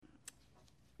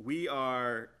We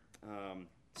are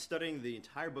studying the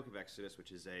entire book of Exodus,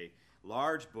 which is a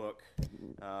large book,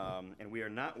 and we are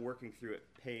not working through it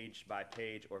page by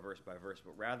page or verse by verse,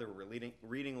 but rather we're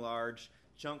reading large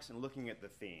chunks and looking at the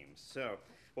themes. So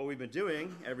what we've been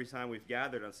doing every time we've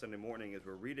gathered on Sunday morning is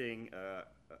we're reading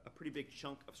a pretty big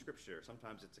chunk of Scripture.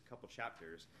 Sometimes it's a couple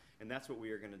chapters, and that's what we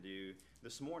are going to do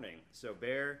this morning. So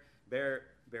bear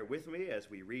with me as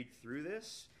we read through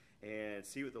this and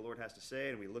see what the Lord has to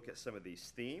say, and we look at some of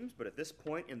these themes. But at this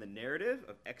point in the narrative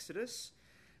of Exodus,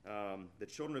 the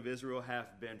children of Israel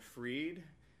have been freed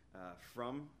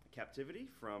from captivity,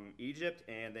 from Egypt,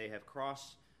 and they have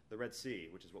crossed the Red Sea,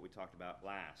 which is what we talked about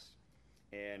last.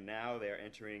 And now they are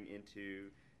entering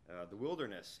into the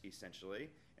wilderness,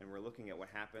 essentially, and we're looking at what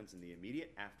happens in the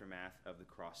immediate aftermath of the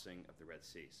crossing of the Red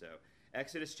Sea. So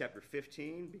Exodus chapter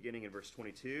 15, beginning in verse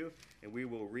 22, and we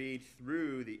will read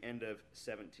through the end of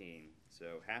 17.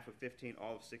 So half of 15,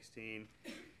 all of 16,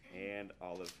 and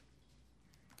all of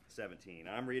 17.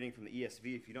 I'm reading from the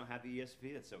ESV. If you don't have the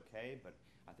ESV, that's okay, but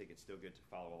I think it's still good to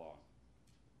follow along.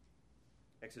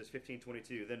 Exodus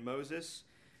 15:22. Then Moses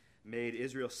made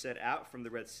Israel set out from the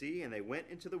Red Sea, and they went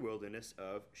into the wilderness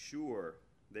of Shur.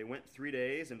 They went 3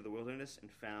 days into the wilderness and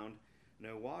found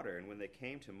no water. And when they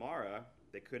came to Marah,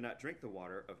 they could not drink the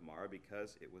water of Marah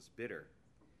because it was bitter.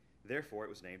 Therefore it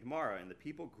was named Marah. And the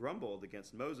people grumbled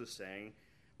against Moses, saying,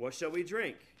 "What shall we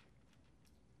drink?"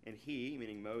 And he,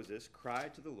 meaning Moses,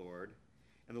 cried to the Lord,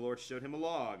 and the Lord showed him a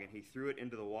log, and he threw it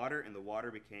into the water, and the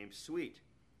water became sweet.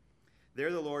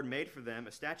 There the Lord made for them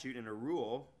a statute and a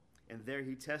rule, and there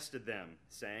he tested them,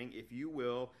 saying, "If you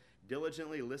will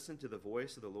diligently listen to the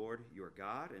voice of the Lord your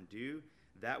God, and do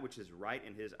that which is right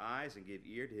in his eyes, and give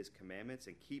ear to his commandments,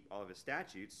 and keep all of his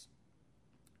statutes,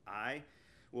 I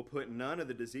will put none of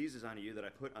the diseases on you that I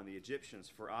put on the Egyptians,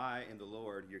 for I am the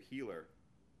Lord your healer."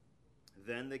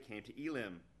 Then they came to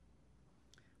Elim,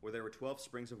 where there were 12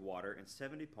 springs of water and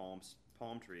 70 palm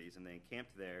trees, and they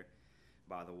encamped there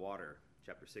by the water.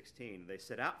 Chapter 16. They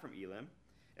set out from Elim,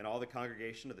 and all the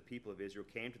congregation of the people of Israel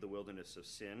came to the wilderness of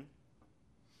Sin.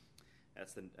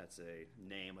 That's a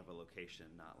name of a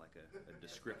location, not like a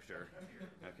descriptor.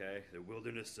 Okay, the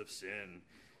wilderness of Sin.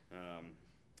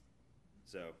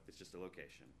 So it's just a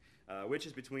location, which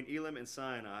is between Elim and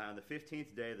Sinai, on the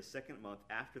 15th day of the second month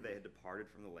after they had departed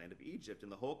from the land of Egypt.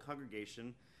 And the whole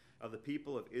congregation of the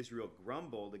people of Israel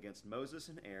grumbled against Moses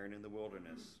and Aaron in the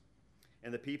wilderness.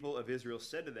 And the people of Israel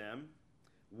said to them,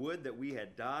 "Would that we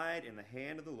had died in the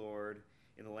hand of the Lord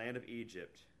in the land of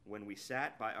Egypt, when we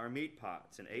sat by our meat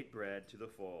pots and ate bread to the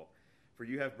full. For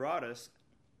you have brought us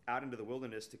out into the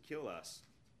wilderness to kill us,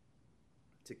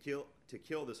 to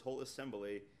kill this whole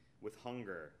assembly with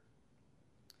hunger."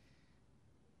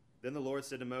 Then the Lord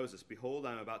said to Moses, "Behold,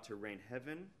 I am about to rain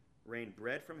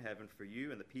bread from heaven for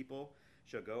you, and the people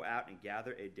shall go out and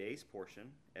gather a day's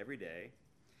portion every day,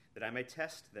 that I may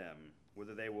test them,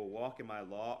 whether they will walk in my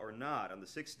law or not. On the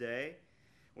 6th day,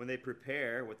 when they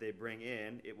prepare what they bring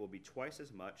in, it will be twice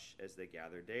as much as they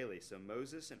gather daily." So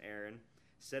Moses and Aaron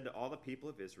said to all the people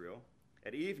of Israel,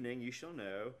 "At evening you shall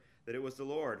know that it was the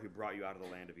Lord who brought you out of the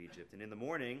land of Egypt. And in the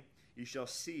morning you shall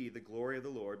see the glory of the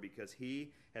Lord, because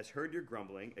he has heard your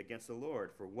grumbling against the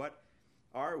Lord. For what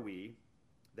are we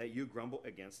that you grumble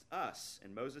against us?"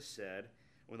 And Moses said,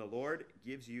 "When the Lord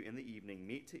gives you in the evening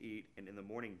meat to eat, and in the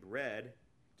morning bread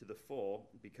to the full,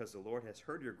 because the Lord has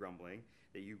heard your grumbling,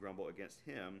 that you grumble against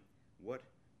him, what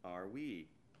are we?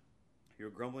 Your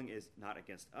grumbling is not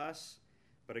against us,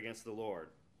 but against the Lord."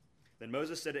 Then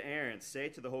Moses said to Aaron, "Say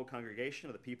to the whole congregation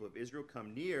of the people of Israel,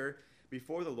 come near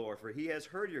before the Lord, for he has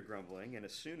heard your grumbling." And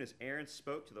as soon as Aaron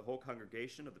spoke to the whole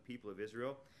congregation of the people of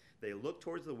Israel, they looked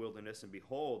towards the wilderness, and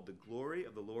behold, the glory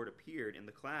of the Lord appeared in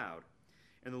the cloud.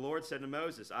 And the Lord said to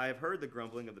Moses, "I have heard the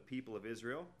grumbling of the people of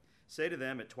Israel. Say to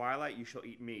them, at twilight you shall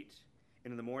eat meat,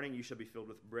 and in the morning you shall be filled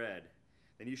with bread.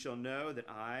 Then you shall know that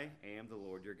I am the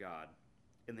Lord your God."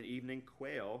 In the evening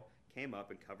quail came up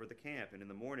and covered the camp, and in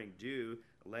the morning dew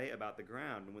lay about the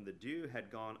ground. And when the dew had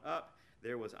gone up,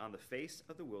 there was on the face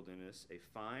of the wilderness a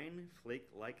fine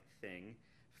flake-like thing,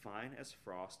 fine as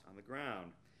frost on the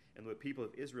ground. And when the people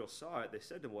of Israel saw it, they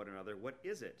said to one another, "What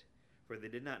is it?" For they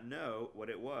did not know what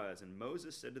it was. And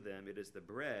Moses said to them, "It is the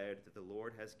bread that the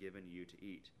Lord has given you to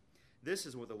eat. This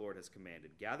is what the Lord has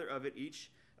commanded. Gather of it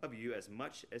each of you as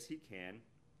much as he can.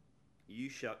 You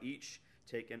shall each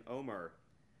take an omer,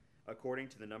 according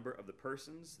to the number of the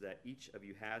persons that each of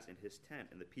you has in his tent."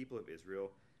 And the people of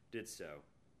Israel did so.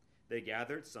 They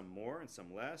gathered, some more and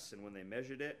some less, and when they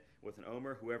measured it with an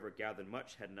omer, whoever gathered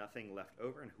much had nothing left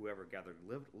over, and whoever gathered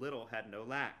little had no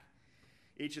lack.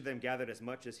 Each of them gathered as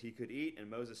much as he could eat, and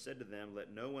Moses said to them,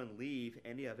 "Let no one leave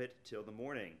any of it till the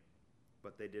morning."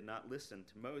 But they did not listen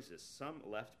to Moses. Some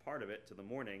left part of it till the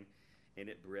morning, and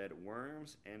it bred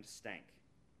worms and stank.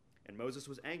 And Moses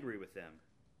was angry with them.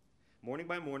 Morning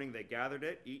by morning they gathered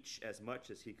it, each as much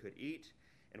as he could eat,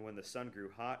 and when the sun grew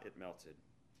hot, it melted.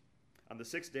 On the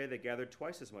 6th day they gathered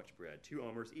twice as much bread, 2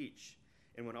 omers each.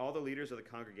 And when all the leaders of the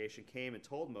congregation came and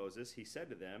told Moses, he said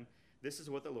to them, "This is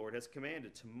what the Lord has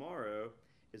commanded. Tomorrow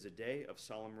is a day of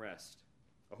solemn rest,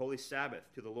 a holy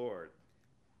Sabbath to the Lord.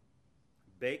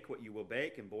 Bake what you will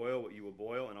bake and boil what you will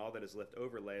boil, and all that is left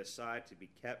over lay aside to be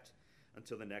kept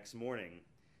until the next morning."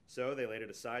 So they laid it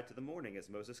aside to the morning, as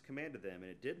Moses commanded them,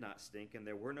 and it did not stink, and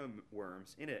there were no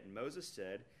worms in it. And Moses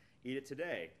said, "Eat it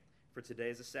today, for today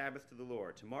is a Sabbath to the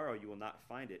Lord. Tomorrow you will not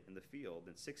find it in the field.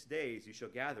 In 6 days you shall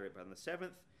gather it, but on the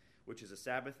 7th, which is a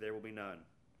Sabbath, there will be none."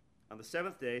 On the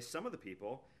 7th day some of the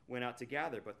people went out to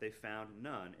gather, but they found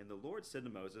none. And the Lord said to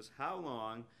Moses, "How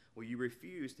long will you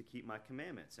refuse to keep my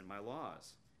commandments and my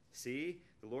laws? See,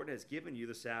 the Lord has given you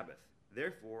the Sabbath.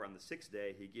 Therefore, on the 6th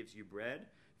day he gives you bread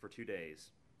for 2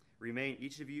 days. Remain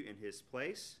each of you in his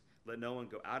place. Let no one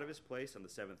go out of his place on the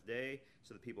 7th day."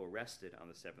 So the people rested on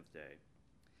the 7th day.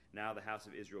 Now the house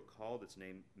of Israel called its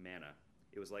name manna.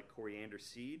 It was like coriander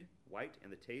seed, white,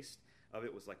 and the taste of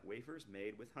it was like wafers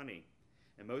made with honey.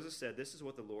 And Moses said, "This is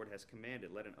what the Lord has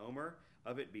commanded. Let an omer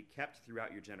of it be kept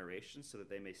throughout your generations, so that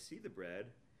they may see the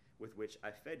bread with which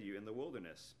I fed you in the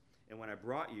wilderness, and when I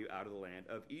brought you out of the land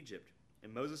of Egypt."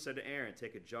 And Moses said to Aaron,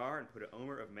 "Take a jar and put an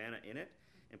omer of manna in it,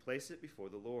 and place it before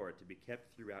the Lord, to be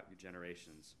kept throughout your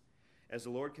generations." As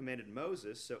the Lord commanded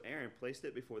Moses, so Aaron placed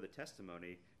it before the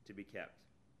testimony to be kept.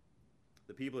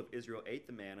 The people of Israel ate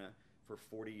the manna for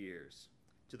 40 years,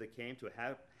 till they came to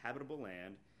a habitable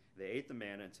land. They ate the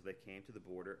manna until they came to the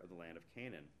border of the land of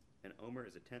Canaan. An omer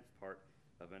is a 10th part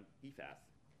of an ephah.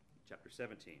 Chapter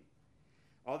 17.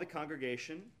 All the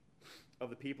congregation of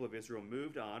the people of Israel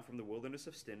moved on from the wilderness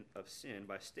of sin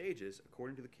by stages,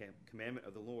 according to the commandment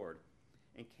of the Lord,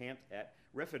 and camped at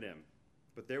Rephidim.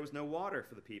 But there was no water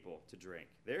for the people to drink.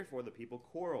 Therefore the people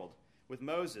quarreled with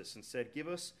Moses and said, "Give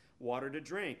us water to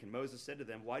drink." And Moses said to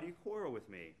them, "Why do you quarrel with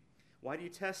me? Why do you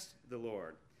test the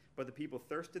Lord?" But the people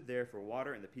thirsted there for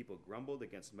water, and the people grumbled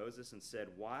against Moses and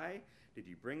said, "Why did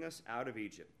you bring us out of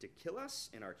Egypt? To kill us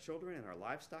and our children and our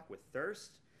livestock with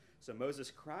thirst?" So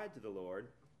Moses cried to the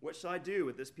Lord, "What shall I do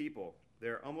with this people? They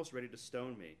are almost ready to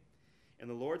stone me." And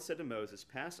the Lord said to Moses,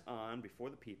 "Pass on before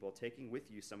the people, taking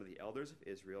with you some of the elders of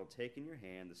Israel. Take in your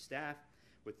hand the staff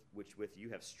which with you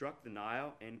have struck the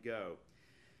Nile, and go.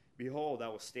 Behold, I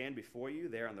will stand before you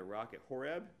there on the rock at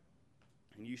Horeb,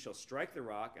 and you shall strike the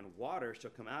rock, and water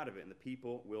shall come out of it, and the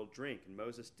people will drink." And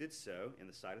Moses did so in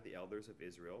the sight of the elders of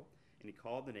Israel, and he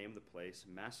called the name of the place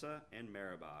Massah and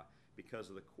Meribah, because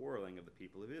of the quarreling of the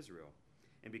people of Israel,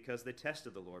 and because they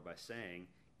tested the Lord by saying,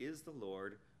 "Is the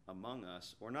Lord among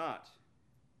us or not?"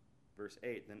 Verse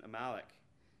 8, Then Amalek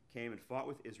came and fought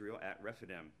with Israel at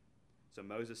Rephidim. So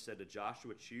Moses said to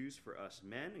Joshua, "Choose for us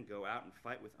men and go out and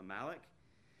fight with Amalek.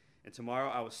 And tomorrow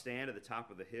I will stand at the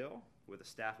top of the hill with the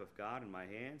staff of God in my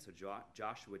hand." So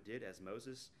Joshua did as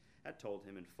Moses had told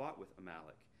him and fought with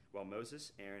Amalek, while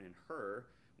Moses, Aaron, and Hur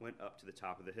went up to the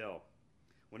top of the hill.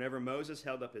 Whenever Moses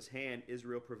held up his hand,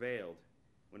 Israel prevailed.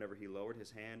 Whenever he lowered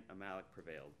his hand, Amalek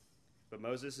prevailed. But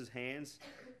Moses' hands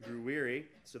grew weary,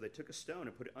 so they took a stone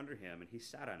and put it under him, and he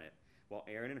sat on it, while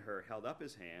Aaron and Hur held up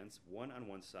his hands, one on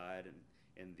one side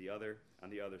and the other on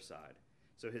the other side.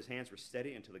 So his hands were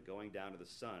steady until the going down of the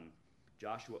sun.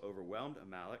 Joshua overwhelmed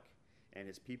Amalek and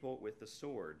his people with the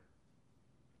sword.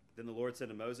 Then the Lord said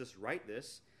to Moses, "Write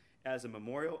this as a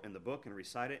memorial in the book and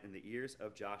recite it in the ears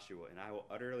of Joshua, and I will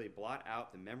utterly blot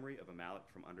out the memory of Amalek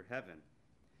from under heaven."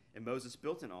 And Moses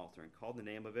built an altar and called the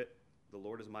name of it, "The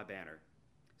Lord is my banner,"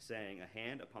 saying, "A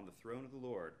hand upon the throne of the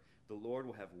Lord. The Lord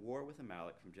will have war with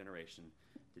Amalek from generation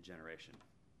to generation."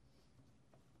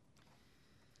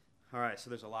 All right, so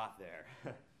there's a lot there.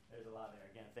 There's a lot there.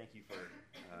 Again, thank you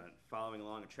for following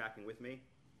along and tracking with me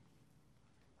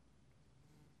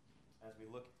as we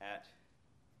look at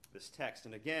this text.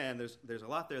 And again, there's a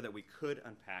lot there that we could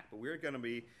unpack, but we're going to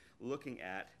be looking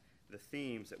at the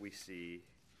themes that we see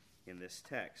in this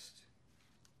text.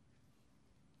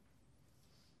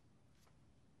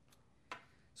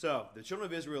 So, the children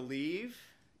of Israel leave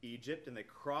Egypt, and they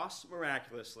cross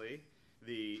miraculously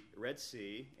the Red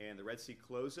Sea, and the Red Sea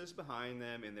closes behind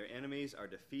them, and their enemies are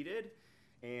defeated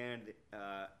and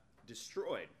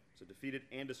destroyed. So defeated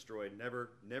and destroyed,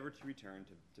 never to return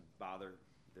to bother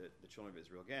the children of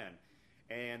Israel again.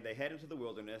 And they head into the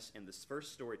wilderness, and this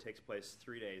first story takes place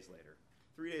 3 days later.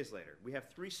 3 days later. We have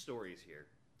 3 stories here.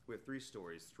 We have three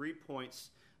stories, 3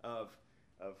 points of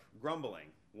grumbling.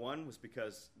 One was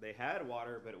because they had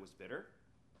water, but it was bitter.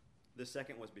 The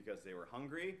second was because they were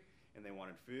hungry and they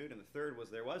wanted food. And the third was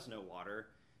there was no water,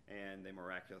 and they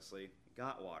miraculously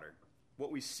got water.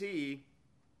 What we see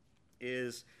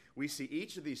is we see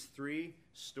each of these three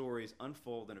stories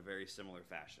unfold in a very similar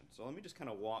fashion. So let me just kind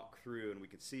of walk through, and we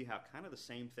can see how kind of the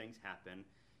same things happen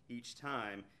each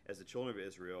time as the children of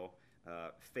Israel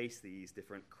face these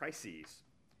different crises.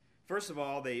 First of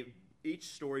all, each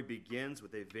story begins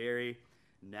with a very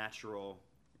natural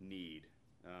need,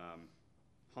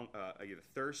 either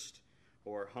thirst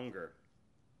or hunger.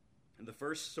 In the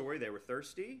first story, they were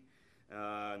thirsty,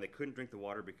 and they couldn't drink the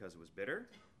water because it was bitter.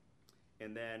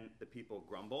 And then the people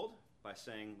grumbled by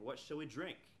saying, "What shall we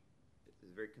drink?" It's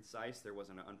very concise. There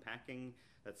wasn't an unpacking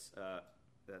that's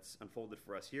unfolded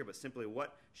for us here, but simply,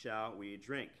 "What shall we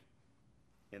drink?"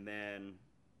 And then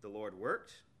the Lord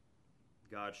worked.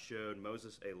 God showed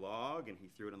Moses a log, and he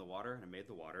threw it in the water, and it made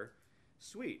the water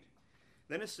sweet.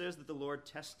 Then it says that the Lord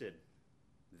tested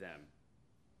them.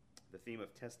 The theme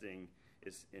of testing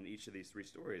is in each of these three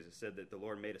stories. It said that the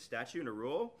Lord made a statute and a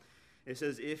rule. It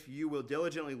says, "If you will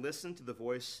diligently listen to the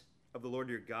voice of the Lord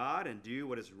your God and do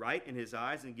what is right in his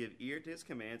eyes and give ear to his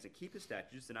commands and keep his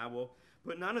statutes, then I will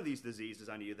put none of these diseases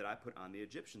on you that I put on the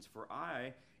Egyptians, for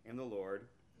I am the Lord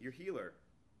your healer."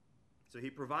 So he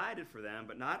provided for them,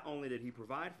 but not only did he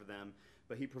provide for them,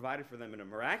 but he provided for them in a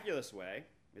miraculous way.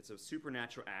 It's a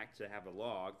supernatural act to have a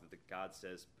log that God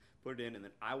says, "Put it in, and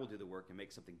then I will do the work and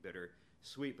make something bitter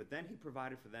sweet." But then he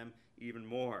provided for them even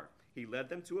more. He led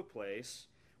them to a place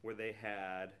where they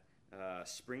had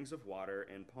springs of water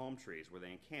and palm trees, where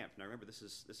they encamped. Now remember, this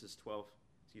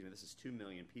is 2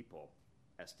 million people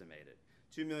estimated.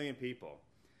 2 million people.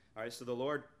 All right, so the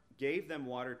Lord gave them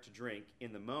water to drink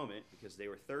in the moment because they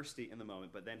were thirsty in the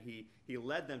moment, but then he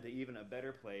led them to even a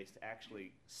better place to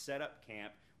actually set up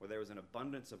camp where there was an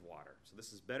abundance of water. So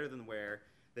this is better than where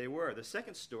they were. The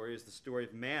second story is the story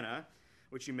of manna,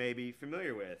 which you may be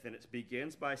familiar with, and it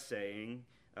begins by saying,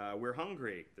 we're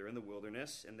hungry. They're in the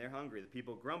wilderness, and they're hungry. The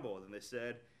people grumbled, and they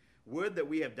said, "Would that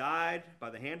we have died by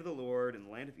the hand of the Lord in the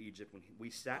land of Egypt when we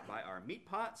sat by our meat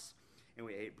pots, and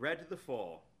we ate bread to the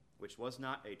full," which was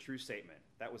not a true statement.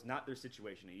 That was not their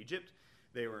situation in Egypt.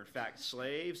 They were, in fact,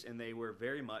 slaves, and they were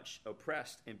very much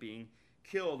oppressed and being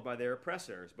killed by their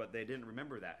oppressors, but they didn't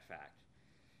remember that fact.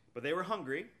 But they were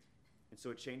hungry, and so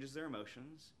it changes their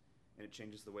emotions, and it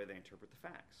changes the way they interpret the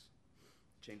facts.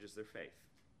 It changes their faith.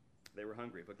 They were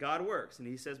hungry. But God works, and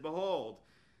he says, "Behold,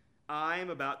 I am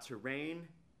about to rain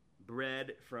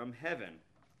bread from heaven."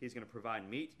 He's going to provide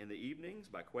meat in the evenings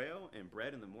by quail and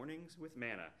bread in the mornings with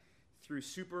manna through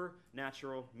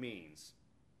supernatural means.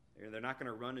 They're not going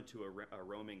to run into a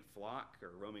roaming flock or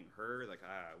a roaming herd like,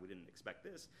 we didn't expect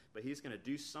this. But he's going to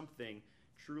do something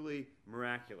truly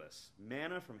miraculous.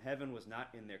 Manna from heaven was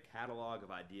not in their catalog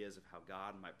of ideas of how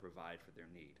God might provide for their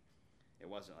need. It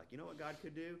wasn't like, you know what God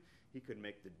could do? He could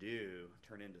make the dew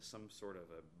turn into some sort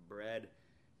of a bread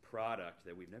product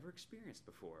that we've never experienced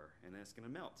before, and then it's going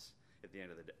to melt at the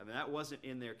end of the day. I mean, that wasn't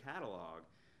in their catalog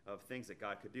of things that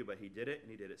God could do, but he did it, and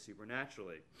he did it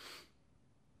supernaturally.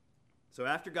 So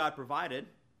after God provided,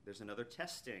 there's another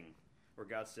testing where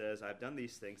God says, "I've done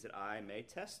these things that I may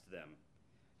test them,"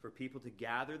 for people to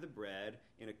gather the bread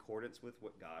in accordance with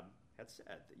what God had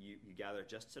said, that you gather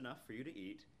just enough for you to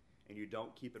eat, and you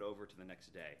don't keep it over to the next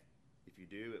day. If you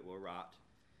do, it will rot,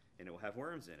 and it will have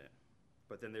worms in it.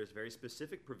 But then there's very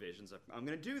specific provisions of, I'm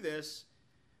going to do this,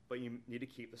 but you need to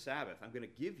keep the Sabbath. I'm going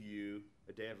to give you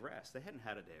a day of rest. They hadn't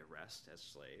had a day of rest as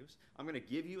slaves. I'm going to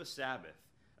give you a Sabbath,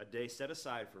 a day set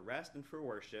aside for rest and for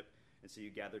worship, and so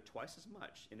you gather twice as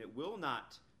much, and it will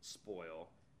not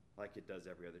spoil like it does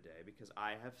every other day, because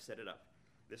I have set it up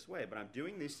this way. But I'm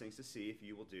doing these things to see if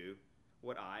you will do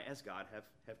what I, as God,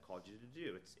 have called you to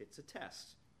do. It's a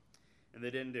test. And they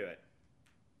didn't do it.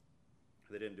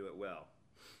 They didn't do it well.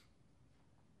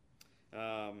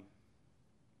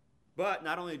 But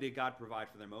not only did God provide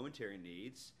for their momentary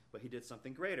needs, but he did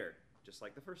something greater, just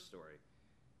like the first story.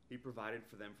 He provided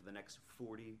for them for the next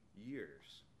 40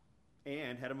 years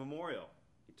and had a memorial.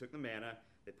 He took the manna,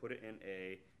 they put it in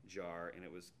a jar, and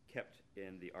it was kept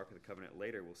in the Ark of the Covenant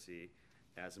later, we'll see,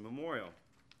 as a memorial.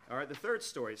 All right, the third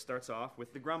story starts off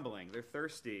with the grumbling. They're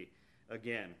thirsty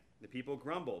again. The people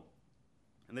grumbled,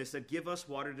 and they said, "Give us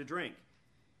water to drink."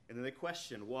 And then they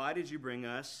questioned, "Why did you bring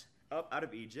us up out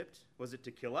of Egypt? Was it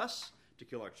to kill us, to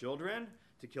kill our children,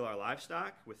 to kill our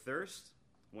livestock with thirst?"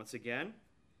 Once again,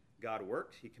 God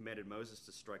worked. He commanded Moses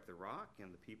to strike the rock,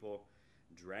 and the people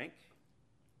drank.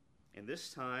 And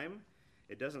this time,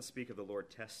 it doesn't speak of the Lord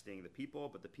testing the people,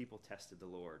 but the people tested the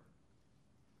Lord.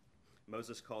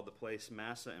 Moses called the place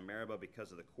Massah and Meribah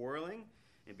because of the quarreling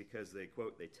and because they,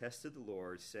 quote, they tested the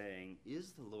Lord, saying,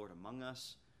 is the Lord among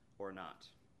us or not?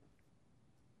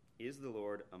 Is the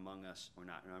Lord among us or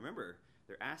not? Now remember,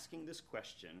 they're asking this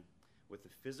question with the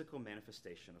physical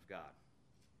manifestation of God,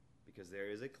 because there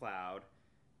is a cloud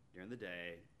during the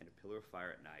day and a pillar of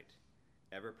fire at night,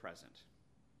 ever present.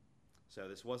 So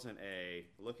this wasn't a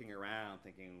looking around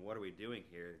thinking, what are we doing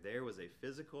here? There was a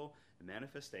physical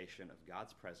manifestation of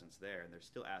God's presence there, and they're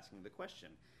still asking the question,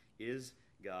 is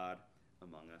God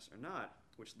among us or not?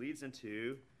 Which leads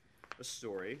into a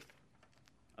story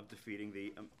of defeating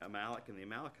the Amalek and the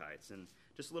Amalekites. And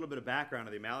just a little bit of background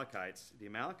of the Amalekites. The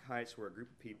Amalekites were a group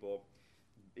of people,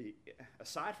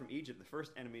 aside from Egypt, the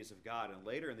first enemies of God. And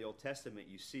later in the Old Testament,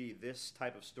 you see this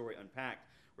type of story unpacked,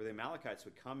 where the Amalekites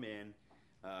would come in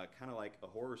kind of like a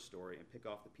horror story and pick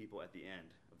off the people at the end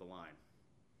of the line.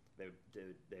 They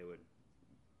would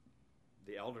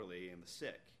the elderly and the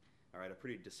sick. All right, a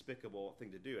pretty despicable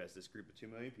thing to do, as this group of 2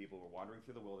 million people were wandering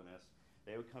through the wilderness.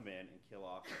 They would come in and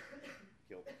kill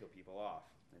people off.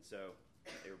 And so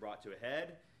they were brought to a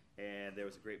head, and there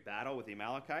was a great battle with the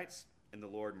Amalekites, and the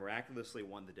Lord miraculously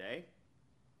won the day.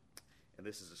 And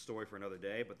this is a story for another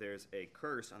day, but there's a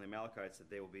curse on the Amalekites that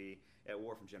they will be at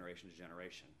war from generation to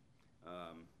generation.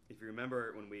 If you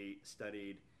remember when we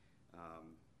studied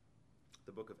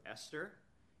the book of Esther,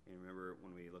 and remember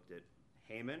when we looked at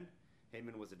Haman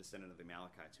was a descendant of the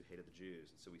Amalekites who hated the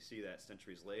Jews. And so we see that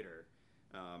centuries later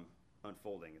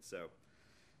unfolding. And so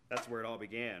that's where it all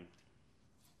began.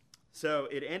 So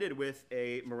it ended with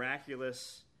a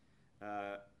miraculous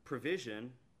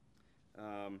provision,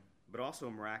 but also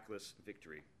a miraculous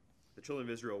victory. The children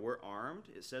of Israel were armed,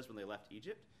 it says, when they left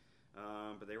Egypt,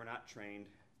 but they were not trained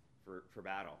for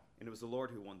battle. And it was the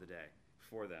Lord who won the day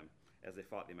for them as they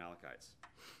fought the Amalekites.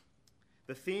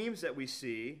 The themes that we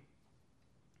see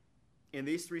in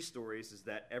these three stories is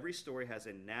that every story has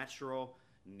a natural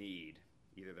need.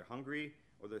 Either they're hungry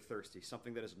or they're thirsty.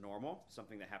 Something that is normal,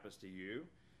 something that happens to you,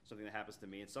 something that happens to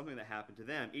me, and something that happened to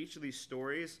them. Each of these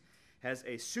stories has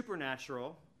a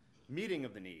supernatural meeting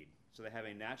of the need. So they have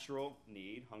a natural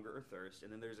need, hunger or thirst,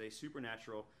 and then there's a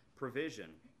supernatural provision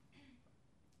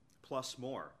plus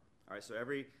more. All right, so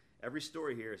every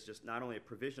story here is just not only a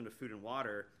provision of food and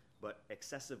water, but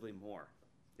excessively more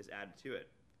is added to it.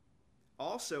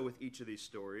 Also, with each of these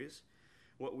stories,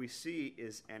 what we see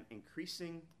is an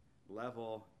increasing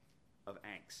level of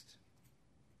angst.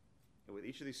 And with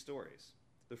each of these stories,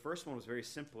 the first one was very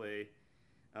simply,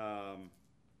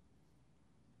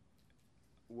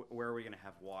 where are we going to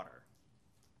have water?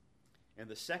 And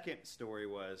the second story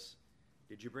was,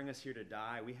 did you bring us here to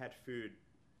die? We had food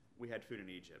in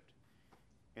Egypt.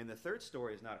 And the third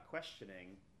story is not a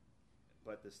questioning,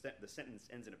 but the sentence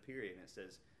ends in a period, and it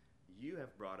says, you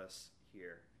have brought us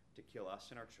here to kill us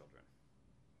and our children.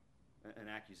 An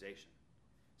accusation.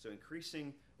 So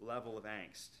increasing level of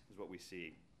angst is what we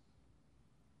see.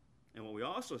 And what we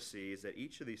also see is that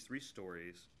each of these three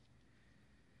stories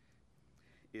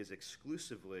is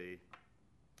exclusively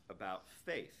about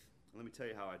faith. And let me tell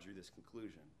you how I drew this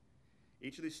conclusion.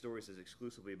 Each of these stories is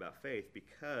exclusively about faith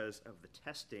because of the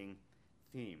testing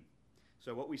theme.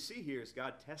 So what we see here is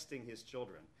God testing his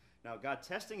children. Now, God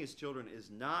testing his children is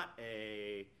not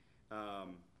a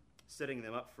setting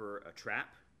them up for a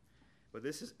trap, but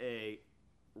this is a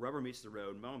rubber meets the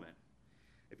road moment.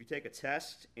 If you take a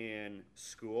test in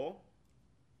school,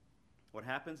 what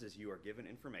happens is you are given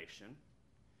information.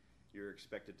 You're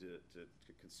expected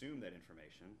to consume that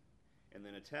information, and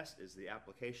then a test is the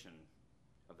application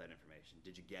of that information.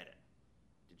 Did you get it?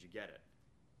 Did you get it?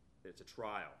 It's a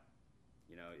trial.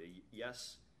 You know,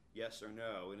 yes or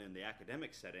no. And in the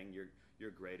academic setting,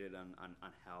 you're graded on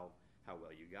how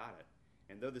well you got it.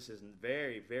 And though this is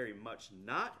very, very much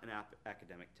not an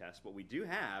academic test, what we do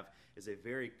have is a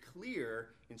very clear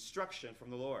instruction from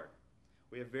the Lord.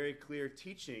 We have very clear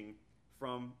teaching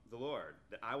from the Lord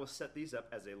that I will set these up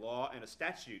as a law and a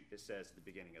statute, it says at the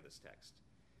beginning of this text.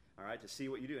 All right, to see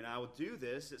what you do. And I will do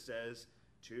this, it says,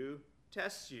 to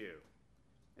test you.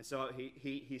 And so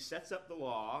he sets up the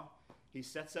law. He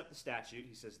sets up the statute.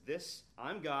 He says, this,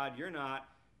 I'm God, you're not,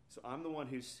 so I'm the one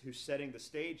who's setting the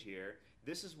stage here.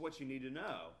 This is what you need to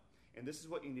know, and this is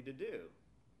what you need to do.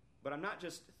 But I'm not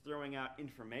just throwing out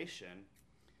information.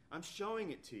 I'm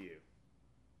showing it to you.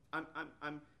 I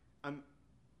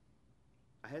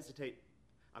hesitate.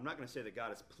 I'm not going to say that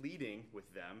God is pleading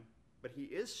with them, but he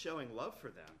is showing love for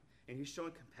them, and he's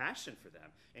showing compassion for them,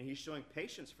 and he's showing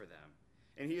patience for them,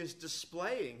 and he is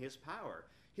displaying his power.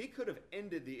 He could have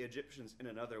ended the Egyptians in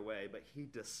another way, but he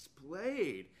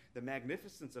displayed the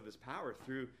magnificence of his power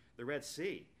through the Red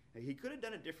Sea. He could have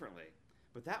done it differently,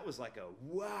 But that was like a,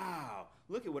 wow,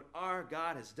 look at what our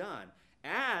God has done.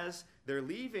 As they're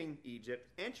leaving Egypt,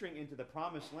 entering into the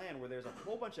promised land where there's a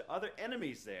whole bunch of other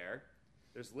enemies there,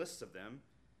 there's lists of them.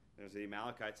 There's the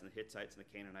Amalekites and the Hittites and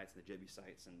the Canaanites and the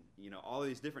Jebusites and, all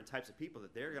these different types of people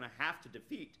that they're going to have to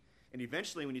defeat. And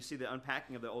eventually, when you see the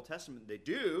unpacking of the Old Testament, they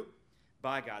do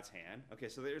by God's hand. Okay,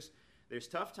 so there's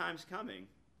tough times coming.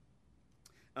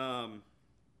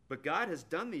 But God has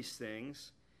done these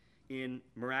things in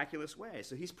miraculous ways.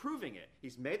 So he's proving it.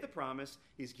 He's made the promise,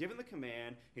 he's given the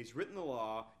command, he's written the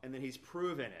law, and then he's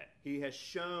proven it. He has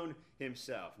shown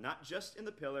himself, not just in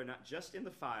the pillar, not just in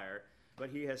the fire, but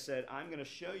he has said, I'm going to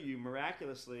show you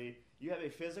miraculously, you have a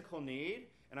physical need,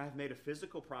 and I have made a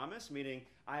physical promise, meaning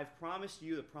I have promised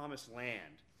you the promised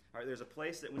land. All right, there's a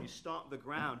place that when you stomp the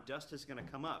ground, dust is going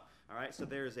to come up. All right, so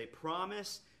there is a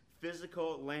promised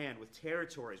physical land with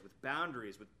territories, with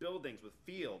boundaries, with buildings, with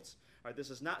fields. All right, this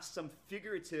is not some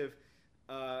figurative,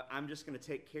 I'm just going to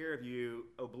take care of you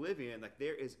oblivion. Like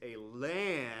there is a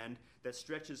land that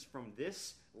stretches from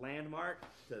this landmark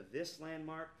to this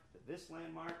landmark to this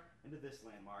landmark and to this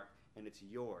landmark, and it's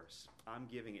yours. I'm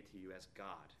giving it to you as God.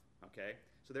 Okay?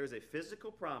 So there is a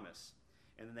physical promise,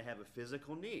 and then they have a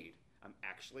physical need. I'm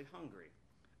actually hungry.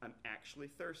 I'm actually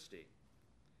thirsty.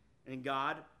 And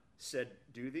God said,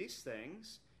 do these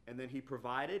things, and then he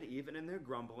provided, even in their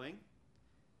grumbling,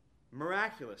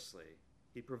 miraculously.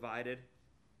 He provided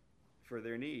for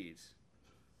their needs.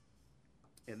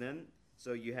 And then,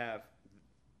 so you have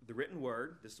the written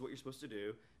word, this is what you're supposed to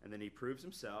do, and then he proves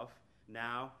himself.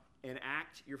 Now,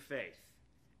 enact your faith.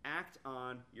 Act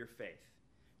on your faith.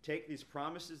 Take these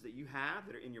promises that you have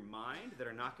that are in your mind, that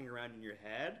are knocking around in your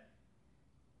head,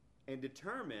 and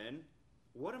determine,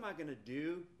 what am I going to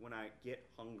do when I get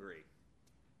hungry?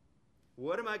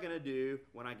 What am I going to do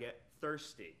when I get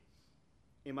thirsty?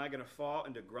 Am I going to fall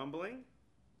into grumbling?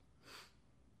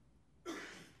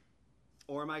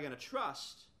 Or am I going to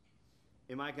trust?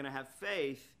 Am I going to have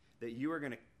faith that you are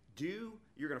going to do,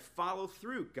 you're going to follow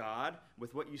through, God,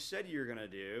 with what you said you're going to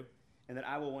do, and that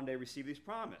I will one day receive this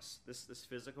promise, this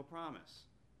physical promise?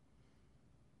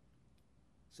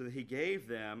 So that he gave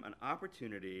them an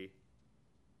opportunity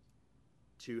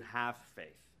to have faith.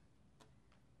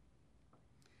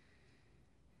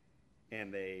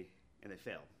 And they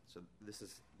failed. So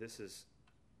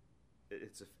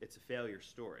it's a failure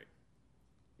story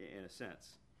in a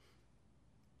sense.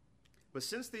 But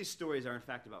since these stories are in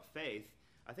fact about faith,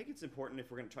 I think it's important, if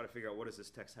we're going to try to figure out what does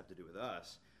this text have to do with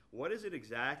us, what is it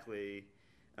exactly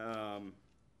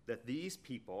that these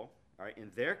people, all right,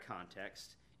 in their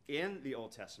context, in the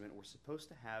Old Testament, were supposed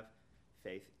to have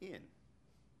faith in?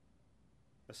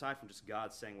 Aside from just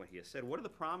God saying what he has said, what are the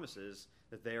promises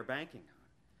that they are banking on?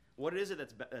 What is it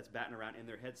that's batting around in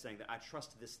their head saying that I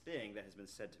trust this thing that has been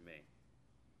said to me?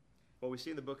 What we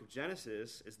see in the book of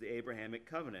Genesis is the Abrahamic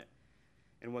covenant.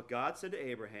 And what God said to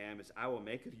Abraham is, I will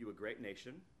make of you a great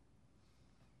nation,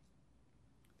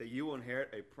 that you will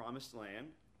inherit a promised land,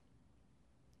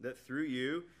 that through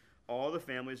you all the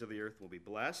families of the earth will be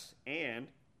blessed, and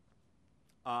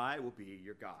I will be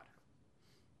your God.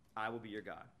 I will be your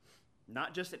God.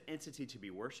 Not just an entity to be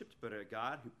worshipped, but a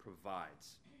God who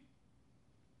provides.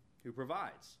 Who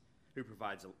provides. Who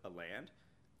provides a land,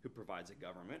 who provides a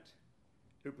government,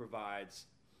 who provides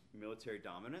military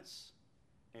dominance,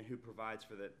 and who provides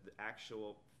for the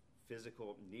actual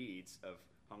physical needs of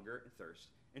hunger and thirst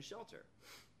and shelter.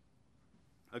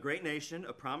 A great nation,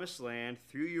 a promised land,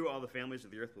 through you all the families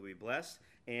of the earth will be blessed,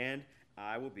 and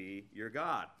I will be your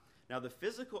God. Now, the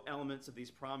physical elements of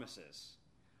these promises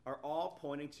are all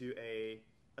pointing to a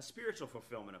spiritual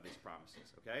fulfillment of these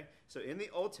promises, okay? So in the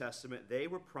Old Testament, they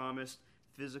were promised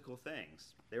physical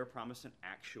things. They were promised an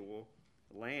actual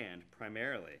land,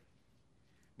 primarily.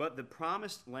 But the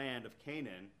promised land of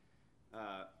Canaan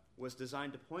was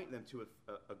designed to point them to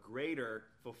a greater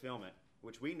fulfillment,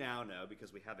 which we now know,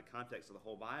 because we have the context of the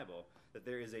whole Bible, that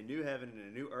there is a new heaven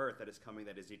and a new earth that is coming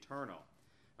that is eternal.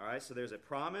 All right, so there's a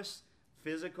promised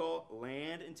physical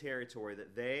land and territory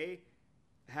that they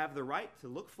have the right to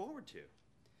look forward to.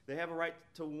 They have a right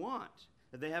to want,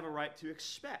 that they have a right to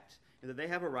expect, and that they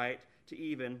have a right to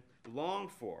even long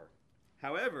for.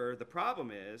 However, the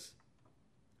problem is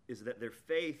that their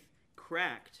faith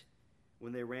cracked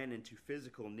when they ran into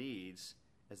physical needs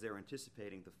as they were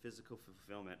anticipating the physical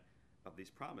fulfillment of these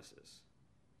promises.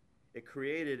 It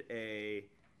created a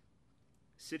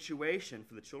situation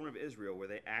for the children of Israel where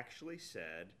they actually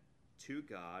said to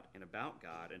God and about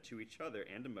God and to each other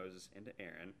and to Moses and to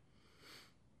Aaron,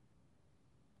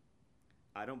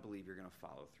 I don't believe you're going to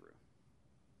follow through.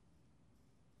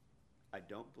 I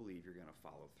don't believe you're going to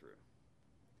follow through.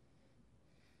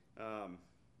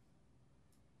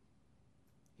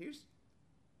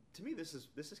 to me, this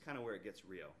is kind of where it gets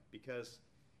real, because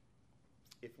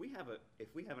if we have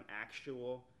an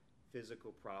actual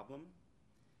physical problem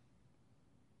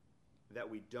that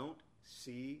we don't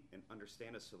see and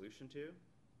understand a solution to,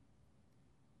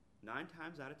 9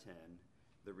 times out of 10,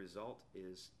 the result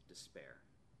is despair.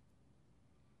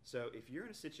 So if you're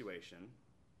in a situation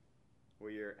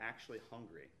where you're actually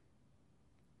hungry,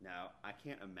 now I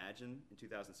can't imagine in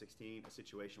 2016 a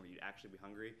situation where you'd actually be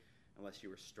hungry unless you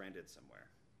were stranded somewhere.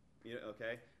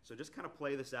 Okay? So just kind of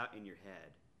play this out in your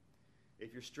head.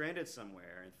 If you're stranded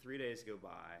somewhere and 3 days go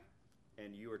by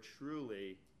and you are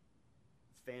truly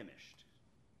famished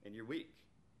and you're weak,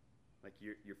 like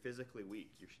you're physically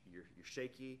weak, you're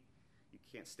shaky, you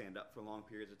can't stand up for long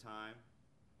periods of time,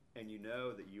 and you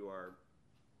know that you are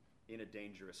in a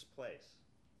dangerous place.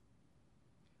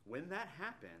 When that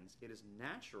happens, it is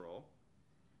natural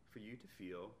for you to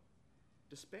feel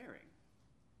despairing.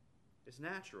 It's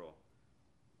natural.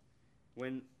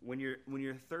 When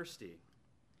you're thirsty,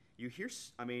 you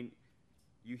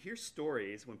hear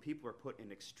stories when people are put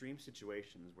in extreme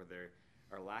situations where they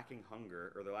are lacking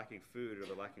hunger, or they're lacking food, or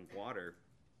they're lacking water,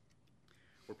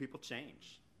 where people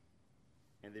change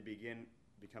and they begin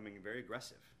becoming very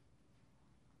aggressive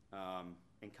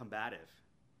and combative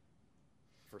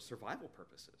for survival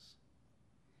purposes,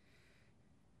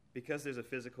 because there's a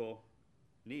physical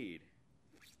need.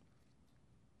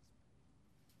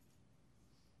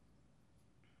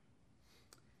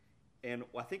 And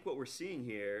I think what we're seeing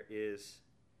here is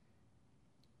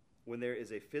when there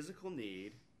is a physical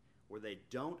need where they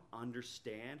don't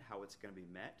understand how it's going to be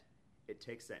met, it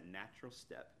takes that natural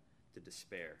step to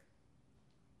despair,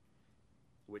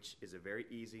 which is a very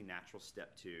easy natural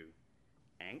step to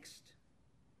angst,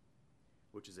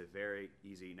 which is a very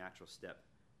easy natural step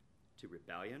to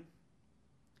rebellion,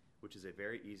 which is a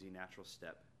very easy natural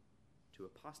step to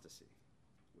apostasy,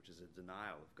 which is a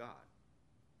denial of God.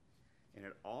 And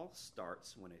it all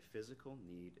starts when a physical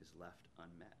need is left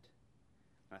unmet.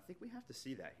 And I think we have to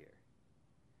see that here.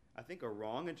 I think a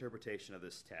wrong interpretation of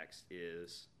this text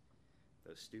is,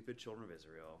 those stupid children of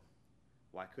Israel,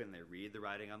 why couldn't they read the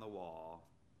writing on the wall?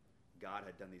 God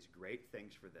had done these great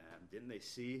things for them. Didn't they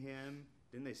see him?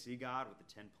 Didn't they see God with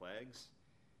the 10 plagues?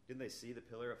 Didn't they see the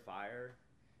pillar of fire?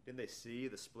 Didn't they see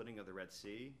the splitting of the Red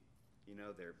Sea?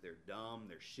 They're dumb,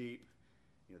 they're sheep.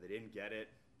 They didn't get it.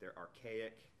 They're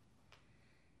archaic.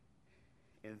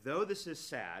 And though this is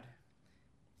sad,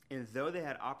 and though they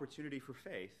had opportunity for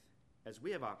faith, as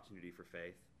we have opportunity for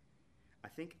faith, I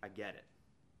think I get it.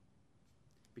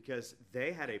 Because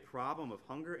they had a problem of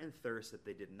hunger and thirst that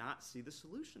they did not see the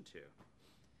solution to.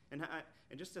 And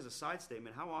just as a side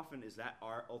statement, how often is that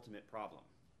our ultimate problem?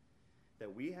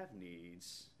 That we have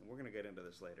needs, and we're going to get into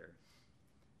this later,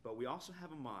 but we also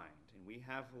have a mind, and we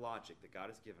have logic that God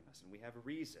has given us, and we have a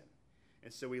reason.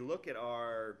 And so we look at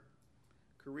our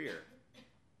career,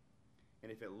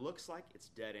 and if it looks like it's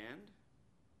dead end,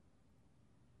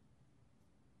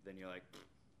 then you're like,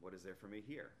 what is there for me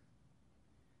here?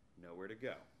 Nowhere to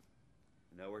go.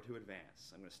 Nowhere to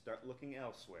advance. I'm going to start looking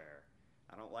elsewhere.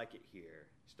 I don't like it here.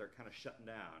 Start kind of shutting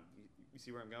down. You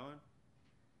see where I'm going?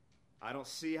 I don't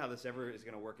see how this ever is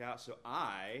going to work out, so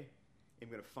I am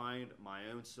going to find my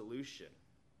own solution.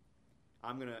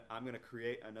 I'm going to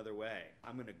create another way.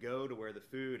 I'm going to go to where the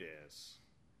food is.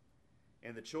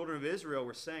 And the children of Israel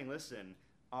were saying, listen,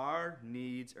 our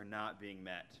needs are not being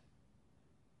met.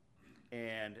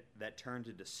 And that turned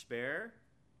to despair,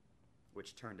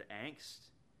 which turned to angst,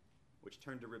 which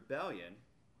turned to rebellion,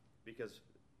 because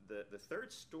the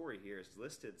third story here is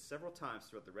listed several times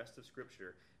throughout the rest of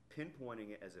Scripture,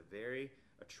 pinpointing it as a very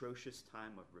atrocious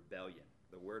time of rebellion.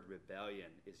 The word rebellion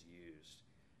is used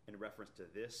in reference to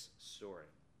this story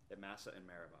at Massah and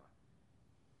Meribah,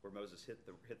 where Moses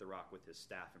hit the rock with his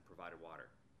staff and provided water.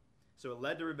 So it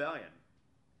led to rebellion,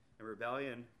 and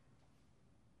rebellion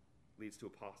leads to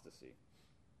apostasy.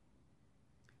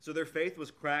 So their faith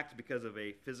was cracked because of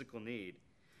a physical need.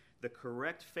 The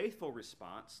correct faithful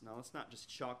response, now let's not just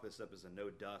chalk this up as a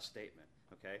no-duh statement,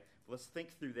 okay? But let's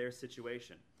think through their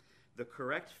situation. The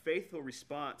correct faithful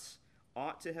response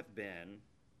ought to have been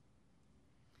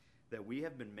that we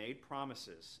have been made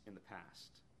promises in the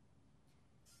past.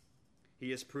 He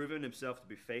has proven himself to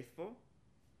be faithful.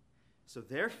 So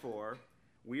therefore,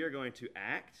 we are going to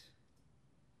act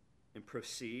and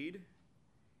proceed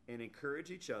and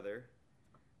encourage each other,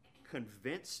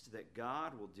 convinced that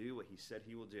God will do what he said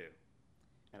he will do.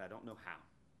 And I don't know how.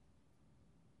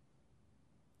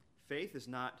 Faith is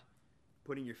not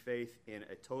putting your faith in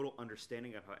a total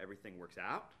understanding of how everything works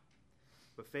out,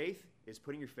 but faith is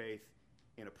putting your faith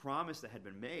in a promise that had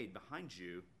been made behind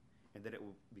you and that it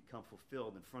will become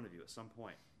fulfilled in front of you at some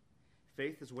point.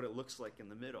 Faith is what it looks like in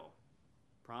the middle.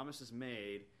 Promises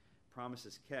made,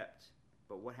 promises kept.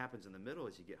 But what happens in the middle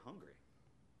is you get hungry.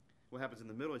 What happens in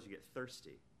the middle is you get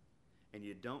thirsty. And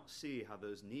you don't see how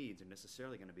those needs are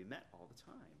necessarily going to be met all the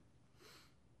time.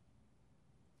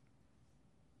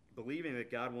 Believing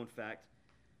that God will, in fact,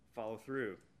 follow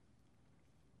through.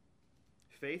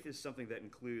 Faith is something that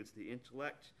includes the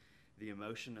intellect, the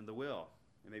emotion, and the will.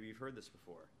 And maybe you've heard this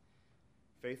before.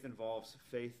 Faith involves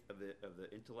faith of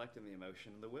the intellect and the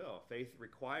emotion and the will. Faith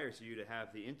requires you to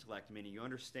have the intellect, meaning you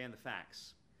understand the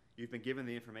facts. You've been given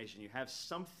the information. You have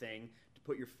something to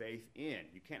put your faith in.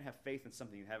 You can't have faith in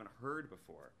something you haven't heard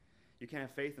before. You can't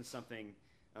have faith in something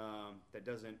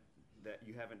that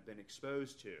you haven't been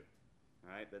exposed to.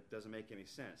 Right? That doesn't make any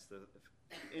sense. The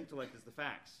intellect is the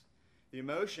facts. The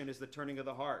emotion is the turning of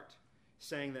the heart,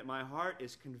 saying that my heart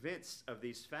is convinced of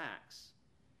these facts,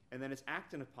 and then it's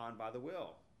acted upon by the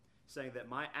will, saying that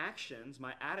my actions,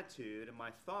 my attitude, and my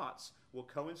thoughts will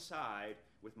coincide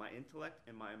with my intellect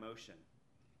and my emotion.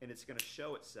 And it's going to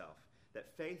show itself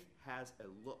that faith has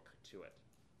a look to it,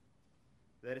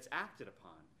 that it's acted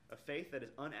upon. A faith that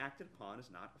is unacted upon is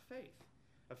not a faith.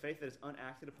 A faith that is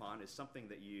unacted upon is something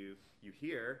that you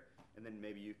hear, and then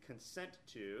maybe you consent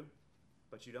to,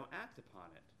 but you don't act upon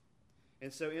it.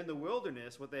 And so in the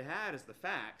wilderness, what they had is the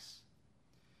facts,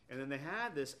 and then they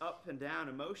had this up and down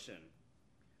emotion.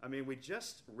 I mean, we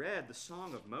just read the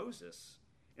Song of Moses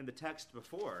in the text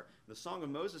before. The Song of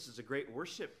Moses is a great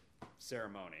worship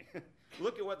ceremony.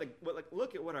 Look at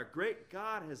what our great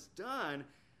God has done.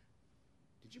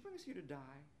 Did you bring us here to die?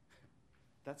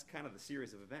 That's kind of the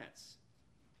series of events.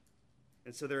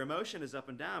 And so their emotion is up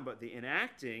and down, but the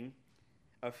enacting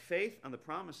of faith on the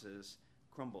promises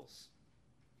crumbles,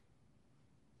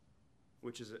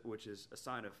 which is a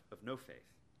sign of no faith.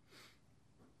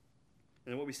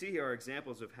 And what we see here are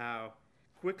examples of how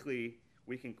quickly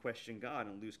we can question God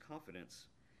and lose confidence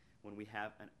when we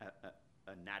have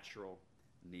a natural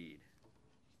need.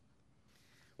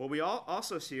 What we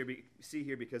also see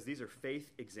here, because these are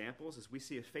faith examples, is we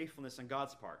see a faithfulness on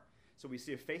God's part. So we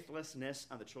see a faithlessness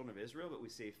on the children of Israel, but we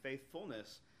see a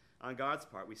faithfulness on God's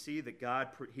part. We see that God,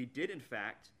 he did in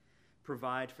fact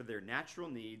provide for their natural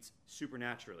needs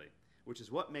supernaturally, which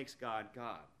is what makes God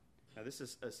God. Now this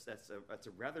is that's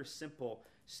a rather simple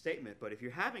statement, but if you're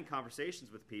having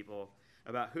conversations with people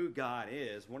about who God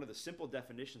is, one of the simple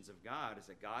definitions of God is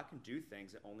that God can do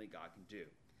things that only God can do.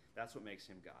 That's what makes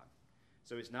him God.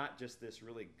 So he's not just this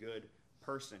really good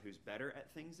person who's better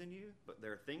at things than you, but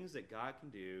there are things that God can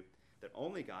do that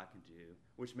only God can do,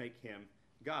 which make him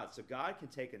God. So God can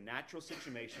take a natural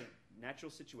situation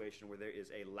where there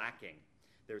is a lacking,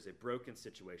 there's a broken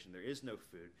situation, there is no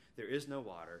food, there is no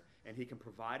water, and he can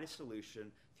provide a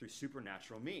solution through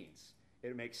supernatural means.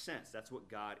 It makes sense. That's what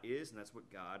God is, and that's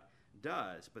what God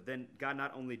does. But then God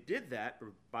not only did that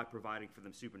by providing for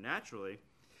them supernaturally,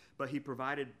 but he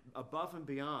provided above and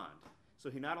beyond.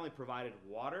 So he not only provided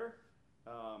water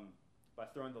by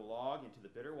throwing the log into the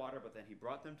bitter water, but then he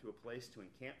brought them to a place to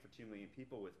encamp for 2 million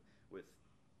people with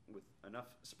enough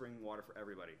spring water for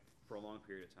everybody for a long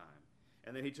period of time.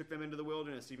 And then he took them into the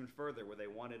wilderness even further, where they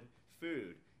wanted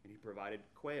food, and he provided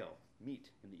quail,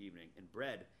 meat in the evening, and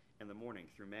bread in the morning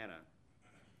through manna,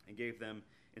 and gave them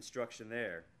instruction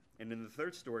there. And in the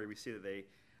third story, we see that they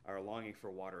are longing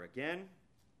for water again,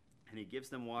 and he gives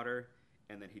them water,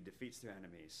 and then he defeats their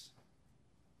enemies.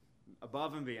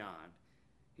 Above and beyond,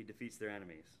 he defeats their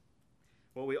enemies.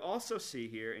 What we also see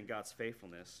here in God's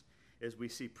faithfulness is we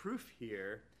see proof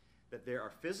here that there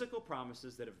are physical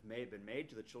promises that have been made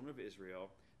to the children of Israel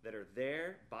that are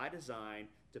there by design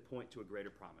to point to a greater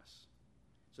promise.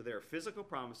 So there are physical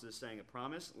promises saying a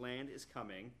promised land is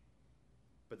coming,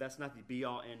 but that's not the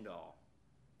be-all, end-all.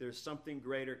 There's something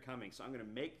greater coming. So I'm going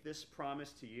to make this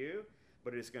promise to you,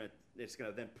 but it's going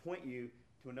to then point you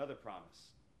to another promise,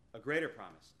 a greater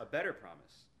promise, a better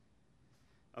promise,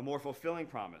 a more fulfilling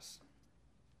promise.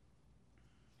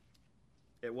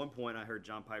 At one point, I heard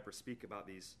John Piper speak about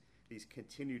these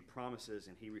continued promises,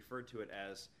 and he referred to it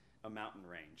as a mountain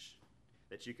range,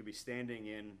 that you could be standing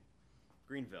in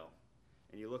Greenville,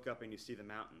 and you look up and you see the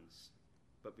mountains,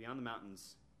 but beyond the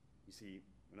mountains, you see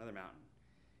another mountain.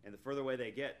 And the further away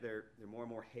they get, they're more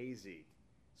and more hazy,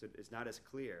 so it's not as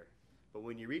clear. But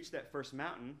when you reach that first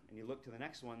mountain and you look to the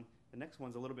next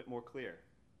one's a little bit more clear.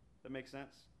 That makes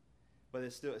sense? But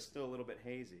it's still a little bit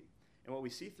hazy. And what we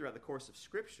see throughout the course of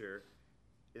Scripture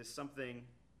is something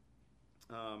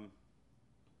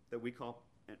that we call,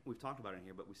 and we've talked about it in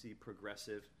here, but we see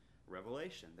progressive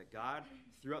revelation. That God,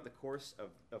 throughout the course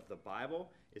of the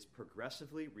Bible, is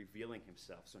progressively revealing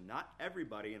himself. So not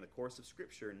everybody in the course of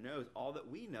Scripture knows all that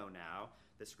we know now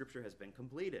that Scripture has been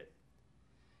completed.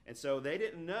 And so they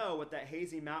didn't know what that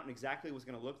hazy mountain exactly was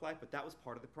going to look like, but that was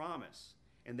part of the promise.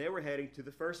 And they were heading to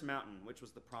the first mountain, which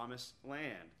was the promised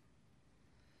land.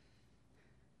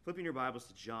 Flipping your Bibles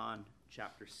to John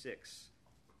chapter 6.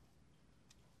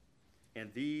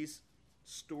 And these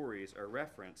stories are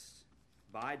referenced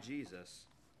by Jesus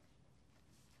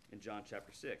in John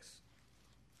chapter 6.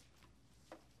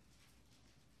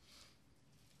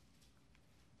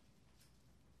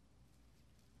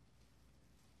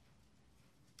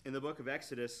 In the book of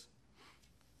Exodus,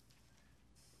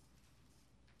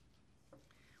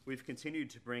 we've continued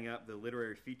to bring up the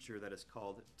literary feature that is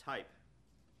called type.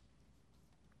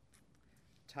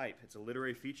 Type. It's a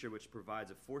literary feature which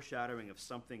provides a foreshadowing of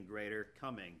something greater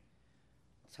coming.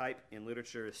 Type in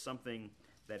literature is something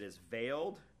that is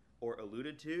veiled or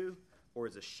alluded to, or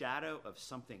is a shadow of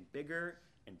something bigger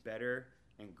and better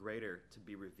and greater to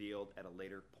be revealed at a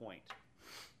later point.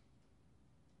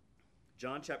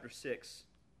 John chapter 6.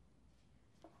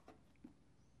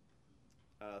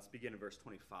 Let's begin in verse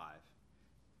 25.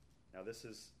 Now this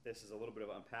is a little bit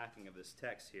of unpacking of this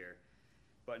text here.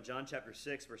 But in John chapter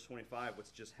 6, verse 25,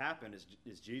 what's just happened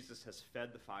is Jesus has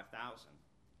fed the 5,000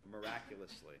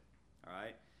 miraculously. All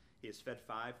right? He has fed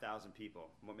 5,000 people,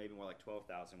 maybe more like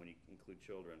 12,000 when you include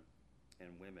children and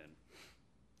women.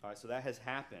 All right, so that has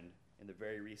happened in the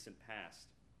very recent past.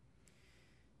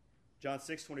 John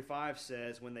 6:25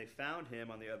 says, when they found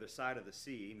him on the other side of the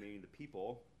sea, meaning the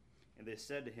people, and they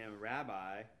said to him,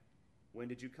 Rabbi, when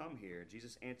did you come here?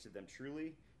 Jesus answered them,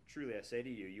 Truly, truly, I say to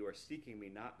you, you are seeking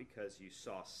me not because you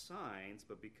saw signs,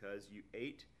 but because you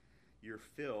ate your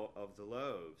fill of the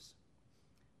loaves.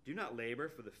 Do not labor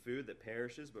for the food that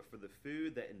perishes, but for the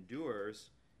food that endures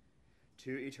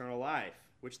to eternal life,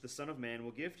 which the Son of Man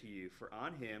will give to you. For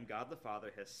on him God the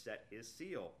Father has set his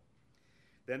seal.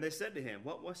 Then they said to him,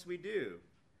 What must we do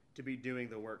to be doing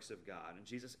the works of God? And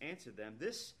Jesus answered them,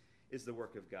 This is the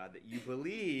work of God, that you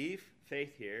believe,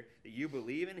 faith here, that you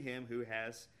believe in him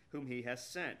whom he has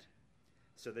sent.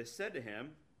 So they said to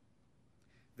him,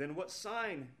 Then what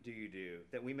sign do you do,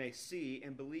 that we may see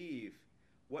and believe?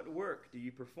 What work do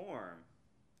you perform?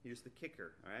 Here's the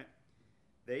kicker, all right?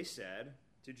 They said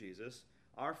to Jesus,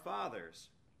 Our fathers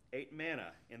ate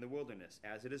manna in the wilderness,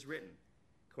 as it is written.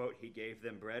 Quote, He gave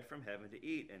them bread from heaven to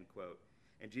eat, end quote.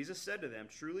 And Jesus said to them,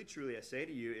 Truly, truly, I say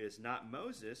to you, it is not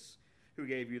Moses who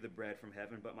gave you the bread from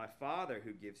heaven, but my Father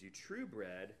who gives you true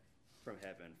bread from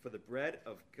heaven. For the bread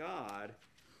of God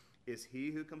is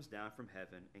he who comes down from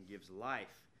heaven and gives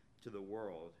life to the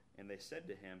world. And they said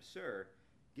to him, Sir,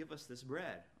 give us this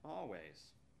bread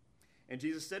always. And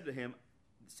Jesus said to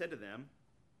them,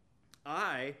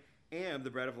 I am the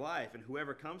bread of life, and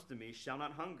whoever comes to me shall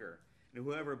not hunger, and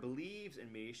whoever believes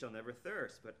in me shall never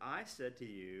thirst. But I said to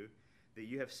you that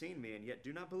you have seen me, and yet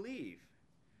do not believe.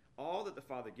 All that the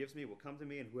Father gives me will come to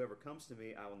me, and whoever comes to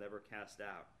me I will never cast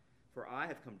out. For I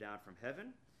have come down from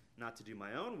heaven, not to do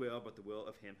my own will, but the will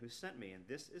of him who sent me. And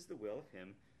this is the will of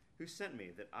him who sent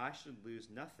me, that I should lose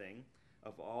nothing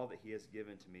of all that he has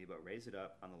given to me, but raise it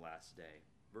up on the last day.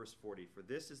 Verse 40, For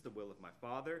this is the will of my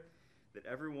Father, that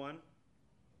everyone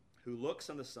who looks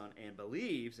on the Son and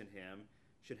believes in him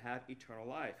should have eternal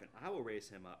life, and I will raise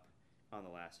him up on the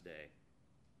last day.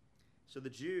 So the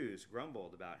Jews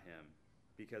grumbled about him,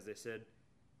 because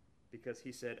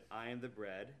he said, I am the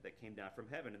bread that came down from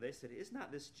heaven. And they said, Is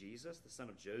not this Jesus, the son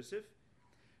of Joseph,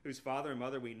 whose father and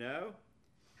mother we know?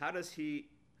 How does he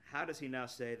now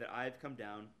say that I have come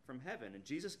down from heaven? And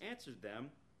Jesus answered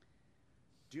them,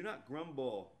 Do not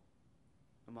grumble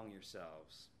among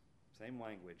yourselves. Same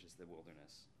language as the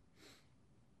wilderness.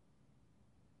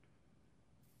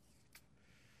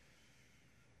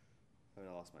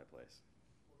 I lost my place.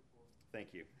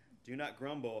 Thank you. Do not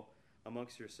grumble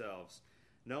amongst yourselves.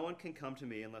 No one can come to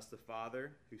me unless the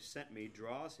Father who sent me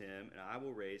draws him, and I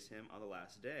will raise him on the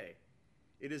last day.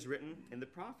 It is written in the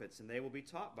prophets, and they will be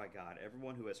taught by God.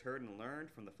 Everyone who has heard and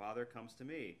learned from the Father comes to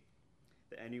me.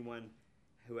 That anyone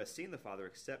who has seen the Father,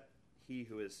 except he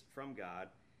who is from God,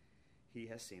 he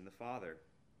has seen the Father.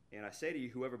 And I say to you,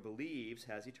 whoever believes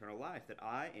has eternal life, that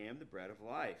I am the bread of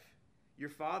life. Your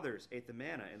fathers ate the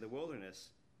manna in the wilderness,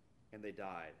 and they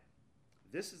died.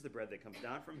 This is the bread that comes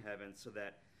down from heaven, so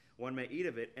that one may eat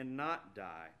of it and not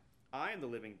die. I am the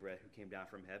living bread who came down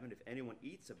from heaven. If anyone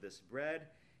eats of this bread,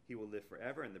 he will live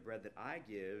forever. And the bread that I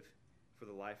give for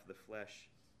the life of the flesh,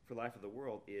 for life of the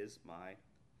world, is my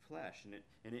flesh.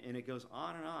 And it goes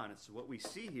on and on. And so what we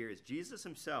see here is Jesus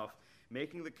himself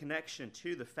making the connection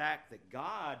to the fact that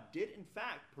God did in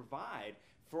fact provide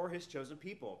for his chosen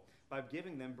people by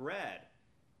giving them bread.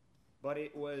 but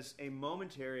it was a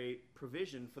momentary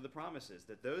provision for the promises,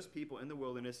 that those people in the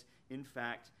wilderness, in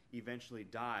fact, eventually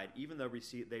died, even though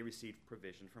they received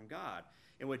provision from God.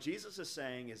 And what Jesus is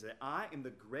saying is that I am the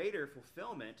greater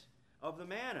fulfillment of the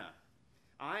manna.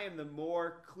 I am the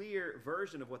more clear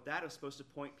version of what that is supposed to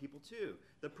point people to,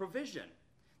 the provision.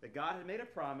 That God had made a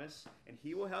promise, and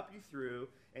he will help you through,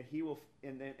 and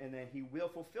then he will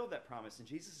fulfill that promise. And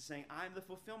Jesus is saying, I am the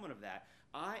fulfillment of that.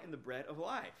 I am the bread of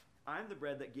life. I'm the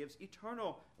bread that gives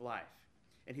eternal life.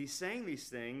 And he's saying these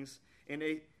things in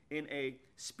a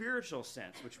spiritual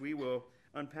sense, which we will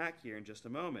unpack here in just a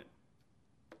moment.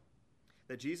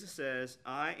 That Jesus says,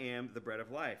 I am the bread of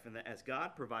life, and that as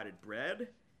God provided bread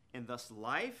and thus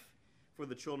life for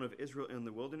the children of Israel in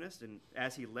the wilderness, and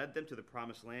as he led them to the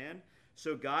promised land,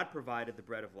 so God provided the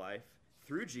bread of life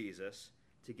through Jesus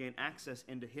to gain access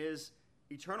into his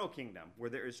eternal kingdom, where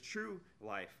there is true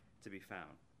life to be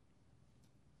found.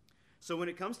 So when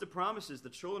it comes to promises, the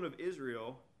children of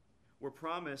Israel were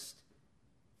promised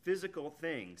physical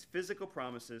things, physical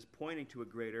promises pointing to a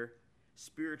greater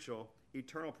spiritual,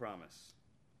 eternal promise.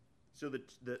 So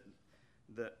the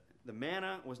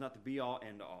manna was not the be-all,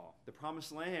 end-all. The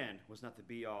promised land was not the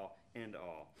be-all,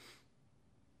 end-all.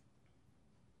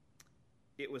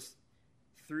 It was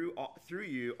through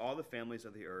you, all the families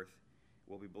of the earth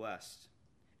will be blessed.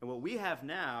 And what we have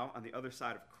now on the other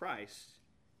side of Christ,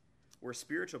 where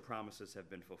spiritual promises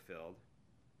have been fulfilled,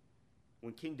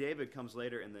 when King David comes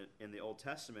later in the Old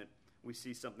Testament, we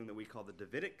see something that we call the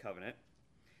Davidic covenant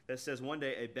that says one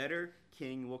day a better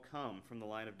king will come from the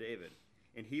line of David,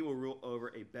 and he will rule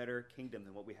over a better kingdom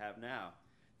than what we have now.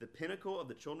 The pinnacle of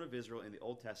the children of Israel in the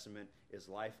Old Testament is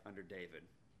life under David.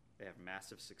 They have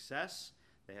massive success.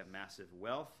 They have massive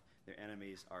wealth. Their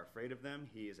enemies are afraid of them.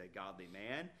 He is a godly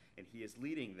man, and he is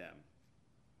leading them.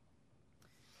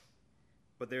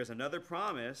 But there's another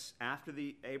promise after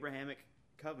the Abrahamic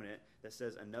covenant that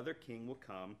says another king will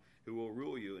come who will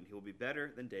rule you, and he will be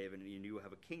better than David, and you will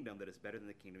have a kingdom that is better than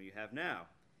the kingdom you have now.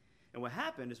 And what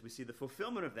happened is we see the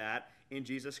fulfillment of that in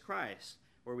Jesus Christ,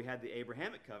 where we had the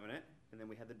Abrahamic covenant, and then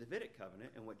we had the Davidic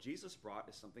covenant, and what Jesus brought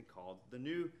is something called the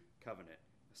new covenant.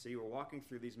 See, we're walking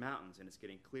through these mountains, and it's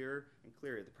getting clearer and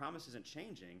clearer. The promise isn't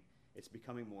changing. It's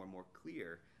becoming more and more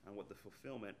clear on what the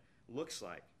fulfillment looks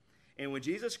like. And when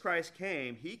Jesus Christ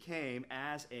came, he came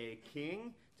as a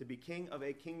king to be king of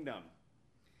a kingdom.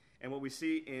 And what we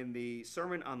see in the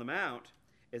Sermon on the Mount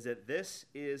is that this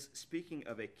is speaking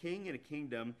of a king and a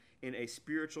kingdom in a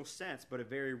spiritual sense, but a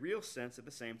very real sense at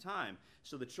the same time.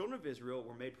 So the children of Israel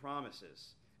were made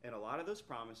promises, and a lot of those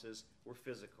promises were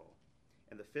physical.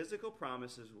 And the physical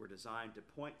promises were designed to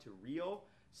point to real,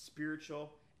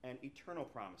 spiritual, and eternal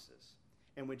promises.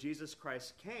 And when Jesus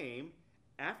Christ came,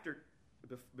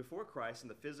 before Christ,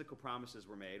 and the physical promises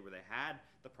were made, where they had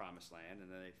the promised land, and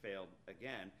then they failed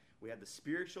again, we had the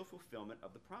spiritual fulfillment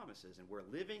of the promises. And we're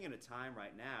living in a time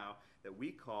right now that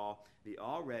we call the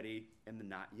already and the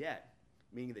not yet,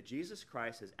 meaning that Jesus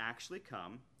Christ has actually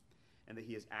come, and that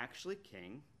he is actually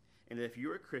king, and that if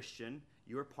you're a Christian,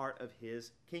 you're part of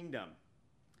his kingdom.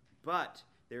 But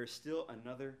there is still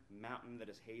another mountain that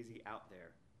is hazy out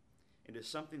there. And it's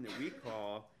something that we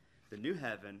call the new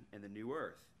heaven and the new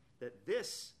earth. That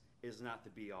this is not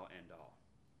the be-all, end-all.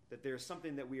 That there is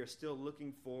something that we are still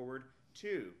looking forward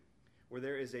to, where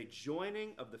there is a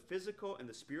joining of the physical and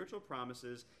the spiritual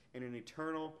promises in an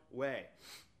eternal way.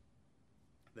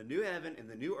 The new heaven and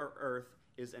the new earth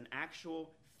is an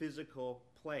actual physical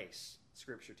place,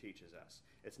 Scripture teaches us.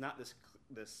 It's not this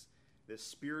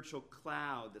spiritual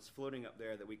cloud that's floating up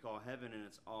there that we call heaven, and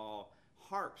it's all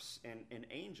harps and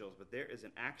angels, but there is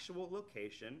an actual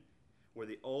location where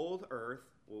the old earth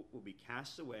will be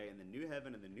cast away, and the new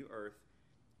heaven and the new earth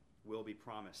will be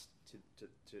promised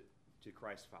to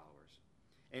Christ's followers.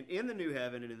 And in the new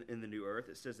heaven and in the new earth,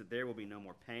 it says that there will be no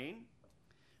more pain,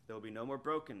 there will be no more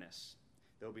brokenness,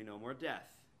 there will be no more death,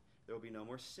 there will be no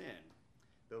more sin,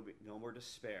 there will be no more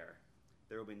despair,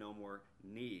 there will be no more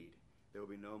need, there will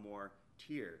be no more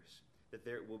tears, that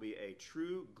there will be a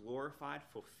true glorified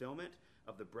fulfillment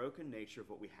of the broken nature of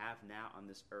what we have now on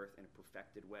this earth in a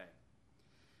perfected way.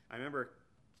 I remember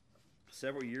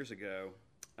several years ago,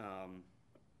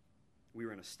 we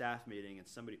were in a staff meeting and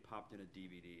somebody popped in a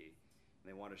DVD and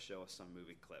they wanted to show us some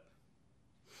movie clip.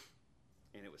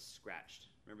 And it was scratched.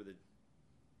 Remember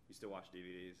you still watch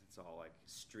DVDs? It's all like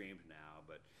streamed now,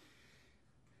 but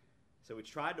so we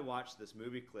tried to watch this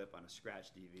movie clip on a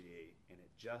scratched DVD and it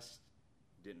just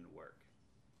didn't work.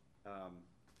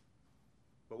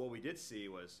 But what we did see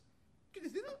was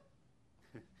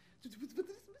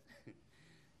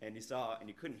and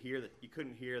you couldn't hear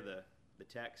the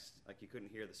text, like you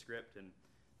couldn't hear the script,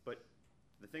 but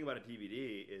the thing about a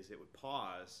DVD is it would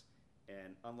pause,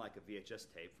 and unlike a VHS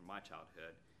tape from my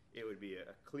childhood, it would be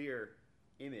a clear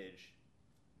image,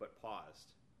 but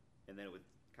paused, and then it would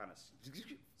kind of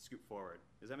scoop forward.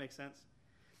 Does that make sense?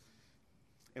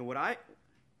 And what I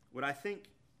think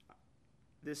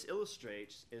this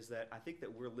illustrates is that I think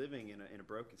that we're living in a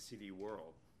broken CD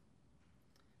world.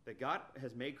 That God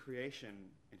has made creation,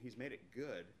 and he's made it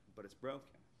good, but it's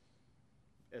broken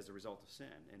as a result of sin,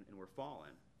 and we're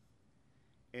fallen.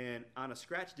 And on a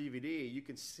scratch DVD, you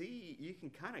can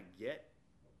kind of get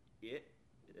it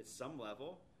at some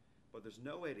level, but there's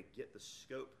no way to get the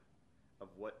scope of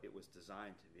what it was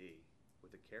designed to be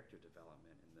with the character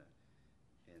development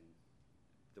and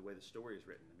the way the story is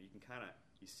written. I mean,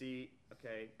 you see,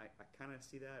 okay, I kind of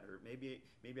see that, or maybe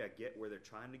I get where they're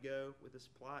trying to go with this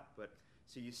plot, but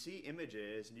so you see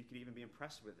images, and you can even be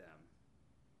impressed with them.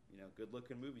 You know,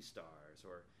 good-looking movie stars,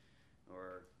 or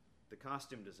the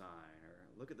costume design,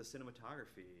 or look at the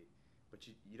cinematography, but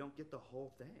you don't get the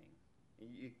whole thing.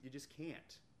 You just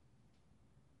can't,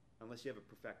 unless you have a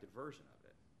perfected version of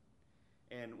it.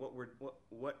 And what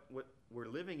we're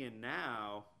living in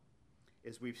now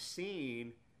is we've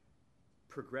seen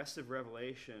progressive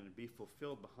revelation be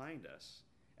fulfilled behind us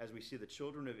as we see the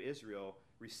children of Israel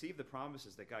receive the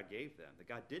promises that God gave them, that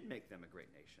God did make them a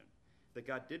great nation, that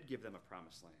God did give them a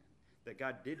promised land, that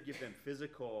God did give them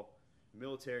physical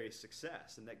military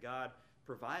success, and that God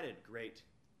provided great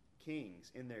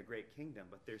kings in their great kingdom.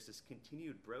 But there's this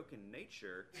continued broken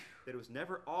nature that it was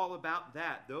never all about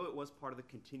that, though it was part of the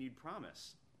continued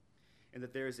promise. And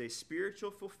that there is a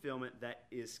spiritual fulfillment that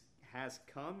has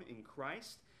come in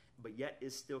Christ, but yet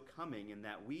is still coming, and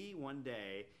that we one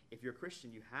day, if you're a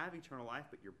Christian, you have eternal life,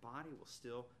 but your body will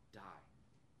still die.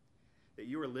 That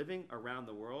you are living around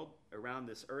the world, around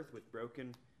this earth with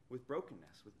brokenness, with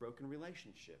broken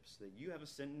relationships, that you have a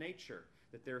sin nature,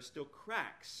 that there are still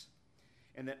cracks,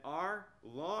 and that our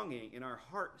longing in our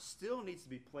heart still needs to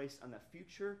be placed on the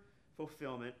future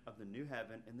fulfillment of the new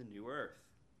heaven and the new earth,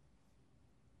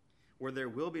 where there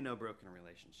will be no broken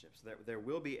relationships, that there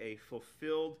will be a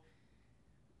fulfillment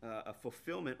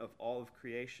of all of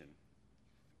creation.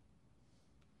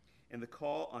 And the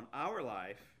call on our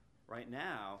life right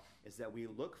now is that we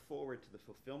look forward to the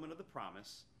fulfillment of the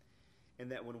promise,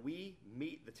 and that when we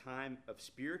meet the time of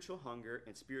spiritual hunger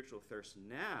and spiritual thirst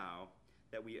now,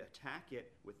 that we attack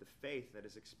it with the faith that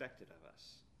is expected of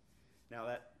us. Now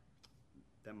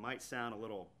that might sound a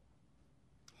little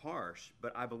harsh,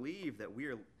 but I believe that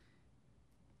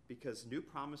because new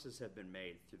promises have been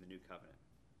made through the new covenant.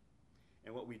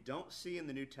 And what we don't see in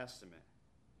the New Testament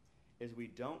is we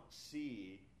don't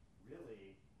see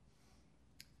really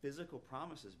physical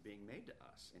promises being made to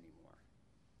us anymore.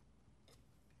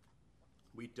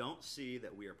 We don't see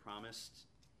that we are promised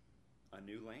a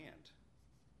new land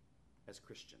as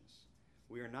Christians.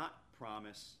 We are not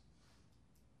promised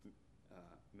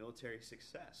military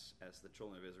success as the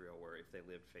children of Israel were if they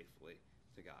lived faithfully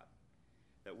to God.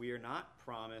 That we are not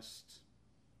promised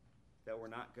that we're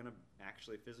not going to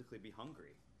actually physically be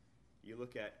hungry. You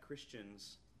look at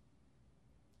Christians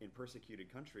in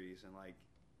persecuted countries, and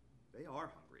they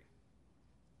are hungry.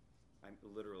 I'm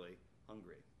literally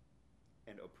hungry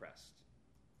and oppressed.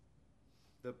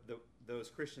 Those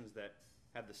Christians that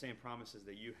have the same promises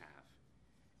that you have.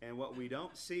 And what we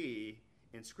don't see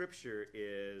in Scripture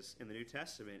is, in the New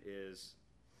Testament, is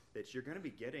that you're going to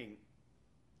be getting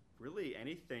really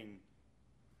anything.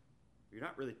 You're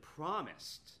not really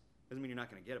promised. Doesn't mean you're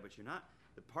not going to get it, but you're not.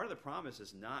 The part of the promise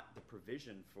is not the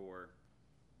provision for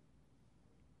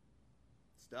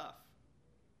stuff.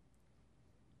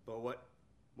 But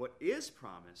what is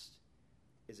promised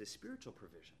is a spiritual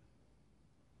provision.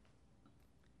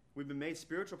 We've been made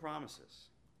spiritual promises.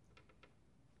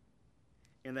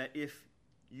 And that if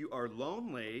you are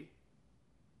lonely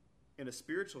in a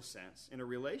spiritual sense, in a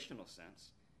relational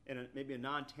sense, in maybe a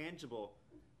non-tangible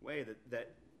way,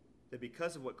 that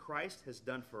because of what Christ has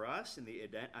done for us and the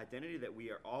identity that we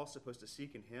are all supposed to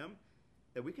seek in him,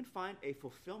 that we can find a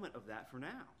fulfillment of that for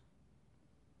now.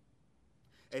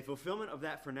 A fulfillment of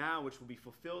that for now, which will be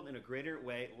fulfilled in a greater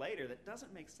way later, that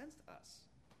doesn't make sense to us.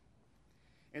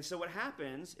 And so what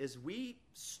happens is we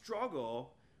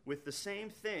struggle with the same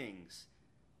things,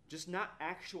 just not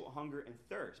actual hunger and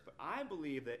thirst. But I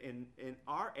believe that in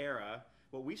our era,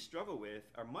 what we struggle with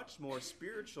are much more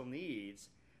spiritual needs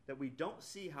that we don't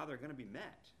see how they're going to be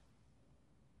met.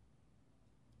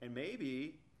 And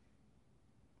maybe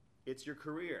it's your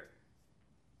career.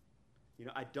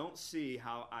 I don't see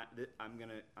how I'm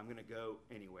gonna go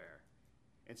anywhere.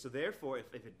 And so therefore,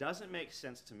 if it doesn't make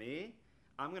sense to me,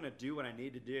 I'm going to do what I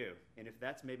need to do. And if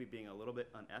that's maybe being a little bit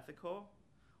unethical,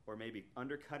 or maybe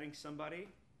undercutting somebody,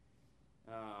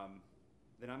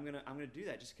 then I'm gonna do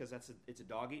that just because it's a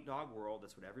dog eat dog world.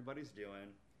 That's what everybody's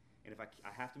doing, and if I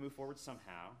have to move forward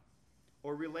somehow,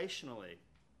 or relationally,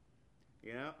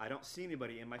 I don't see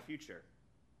anybody in my future,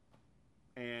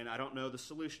 and I don't know the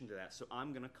solution to that, so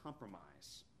I'm gonna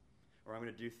compromise, or I'm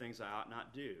gonna do things I ought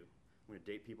not do. I'm gonna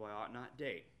date people I ought not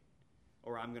date,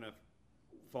 or I'm gonna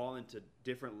fall into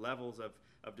different levels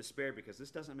of despair because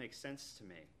this doesn't make sense to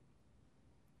me.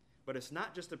 But it's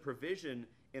not just a provision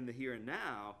in the here and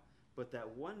now, but that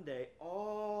one day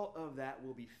all of that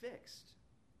will be fixed.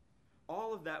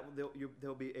 All of that,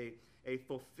 there'll be a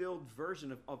fulfilled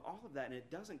version of all of that, and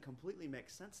it doesn't completely make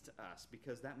sense to us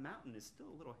because that mountain is still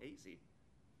a little hazy.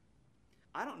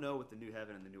 I don't know what the new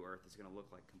heaven and the new earth is going to look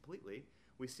like completely.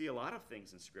 We see a lot of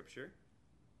things in Scripture,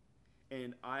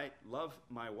 and I love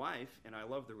my wife, and I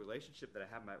love the relationship that I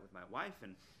have with my wife,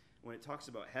 and when it talks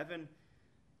about heaven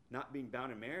not being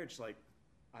bound in marriage, like,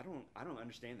 I don't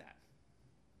understand that.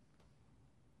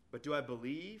 But do I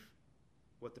believe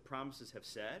what the promises have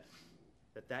said?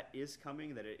 That is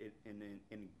coming, that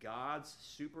in God's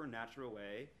supernatural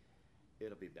way,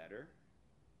 it'll be better?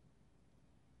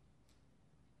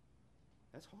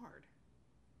 That's hard.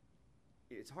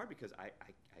 It's hard because I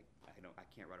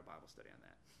can't write a Bible study on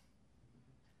that.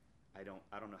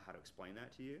 I don't know how to explain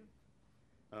that to you.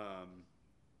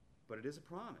 But it is a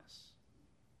promise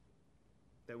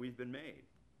that we've been made.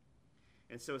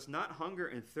 And so it's not hunger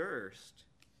and thirst,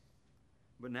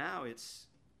 but now it's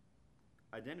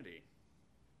identity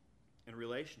and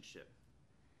relationship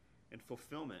and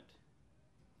fulfillment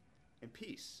and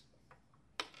peace.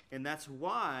 And that's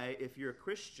why if you're a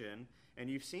Christian and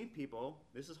you've seen people,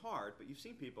 this is hard, but you've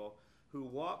seen people who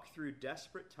walk through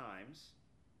desperate times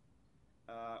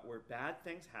where bad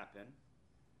things happen,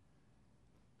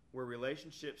 where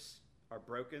relationships are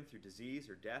broken through disease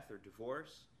or death or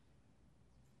divorce,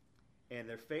 and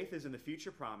their faith is in the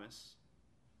future promise,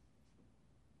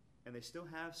 and they still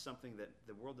have something that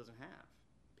the world doesn't have: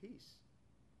 peace,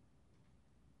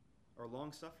 or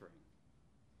long suffering,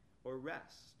 or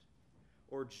rest,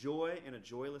 or joy in a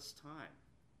joyless time.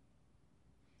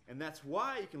 And that's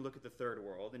why you can look at the third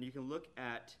world, and you can look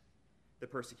at the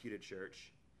persecuted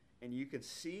church, and you can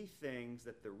see things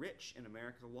that the rich in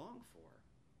America long for: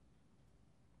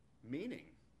 meaning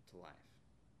to life,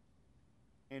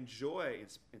 and joy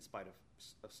in spite of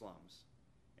slums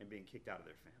and being kicked out of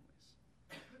their families.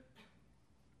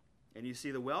 And you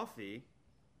see the wealthy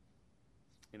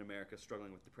in America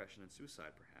struggling with depression and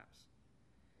suicide, perhaps,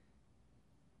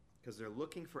 because they're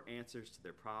looking for answers to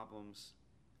their problems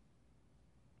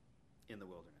in the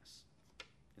wilderness,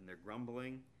 and they're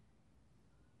grumbling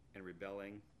and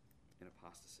rebelling and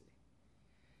apostasy.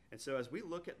 And so as we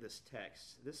look at this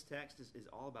text is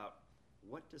all about,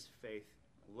 what does faith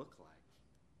look like?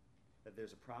 That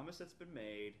there's a promise that's been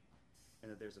made,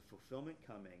 and that there's a fulfillment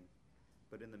coming,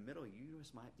 but in the middle you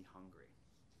just might be hungry.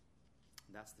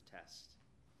 And that's the test.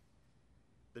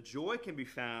 The joy can be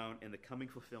found in the coming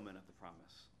fulfillment of the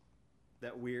promise.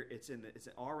 That it's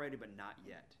already but not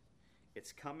yet.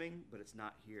 It's coming, but it's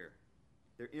not here.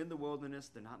 They're in the wilderness,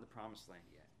 they're not in the promised land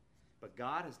yet. But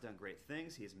God has done great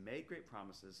things, He has made great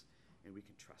promises, and we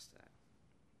can trust that.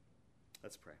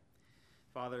 Let's pray.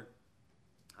 Father,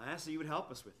 I ask that you would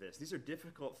help us with this. These are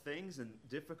difficult things and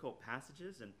difficult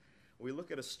passages, and we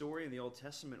look at a story in the Old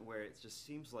Testament where it just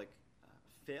seems like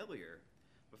failure.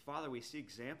 But Father, we see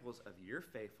examples of your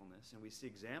faithfulness, and we see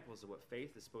examples of what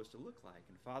faith is supposed to look like.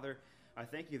 And Father, I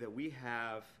thank you that we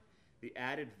have the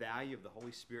added value of the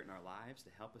Holy Spirit in our lives to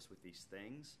help us with these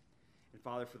things. And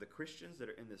Father, for the Christians that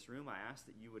are in this room, I ask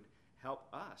that you would help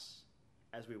us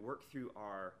as we work through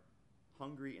our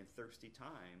hungry and thirsty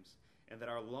times, and that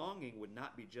our longing would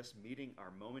not be just meeting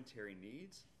our momentary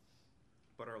needs,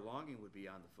 but our longing would be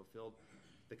on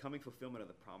the coming fulfillment of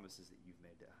the promises that you've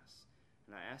made to us.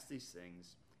 And I ask these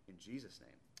things in Jesus'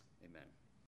 name. Amen.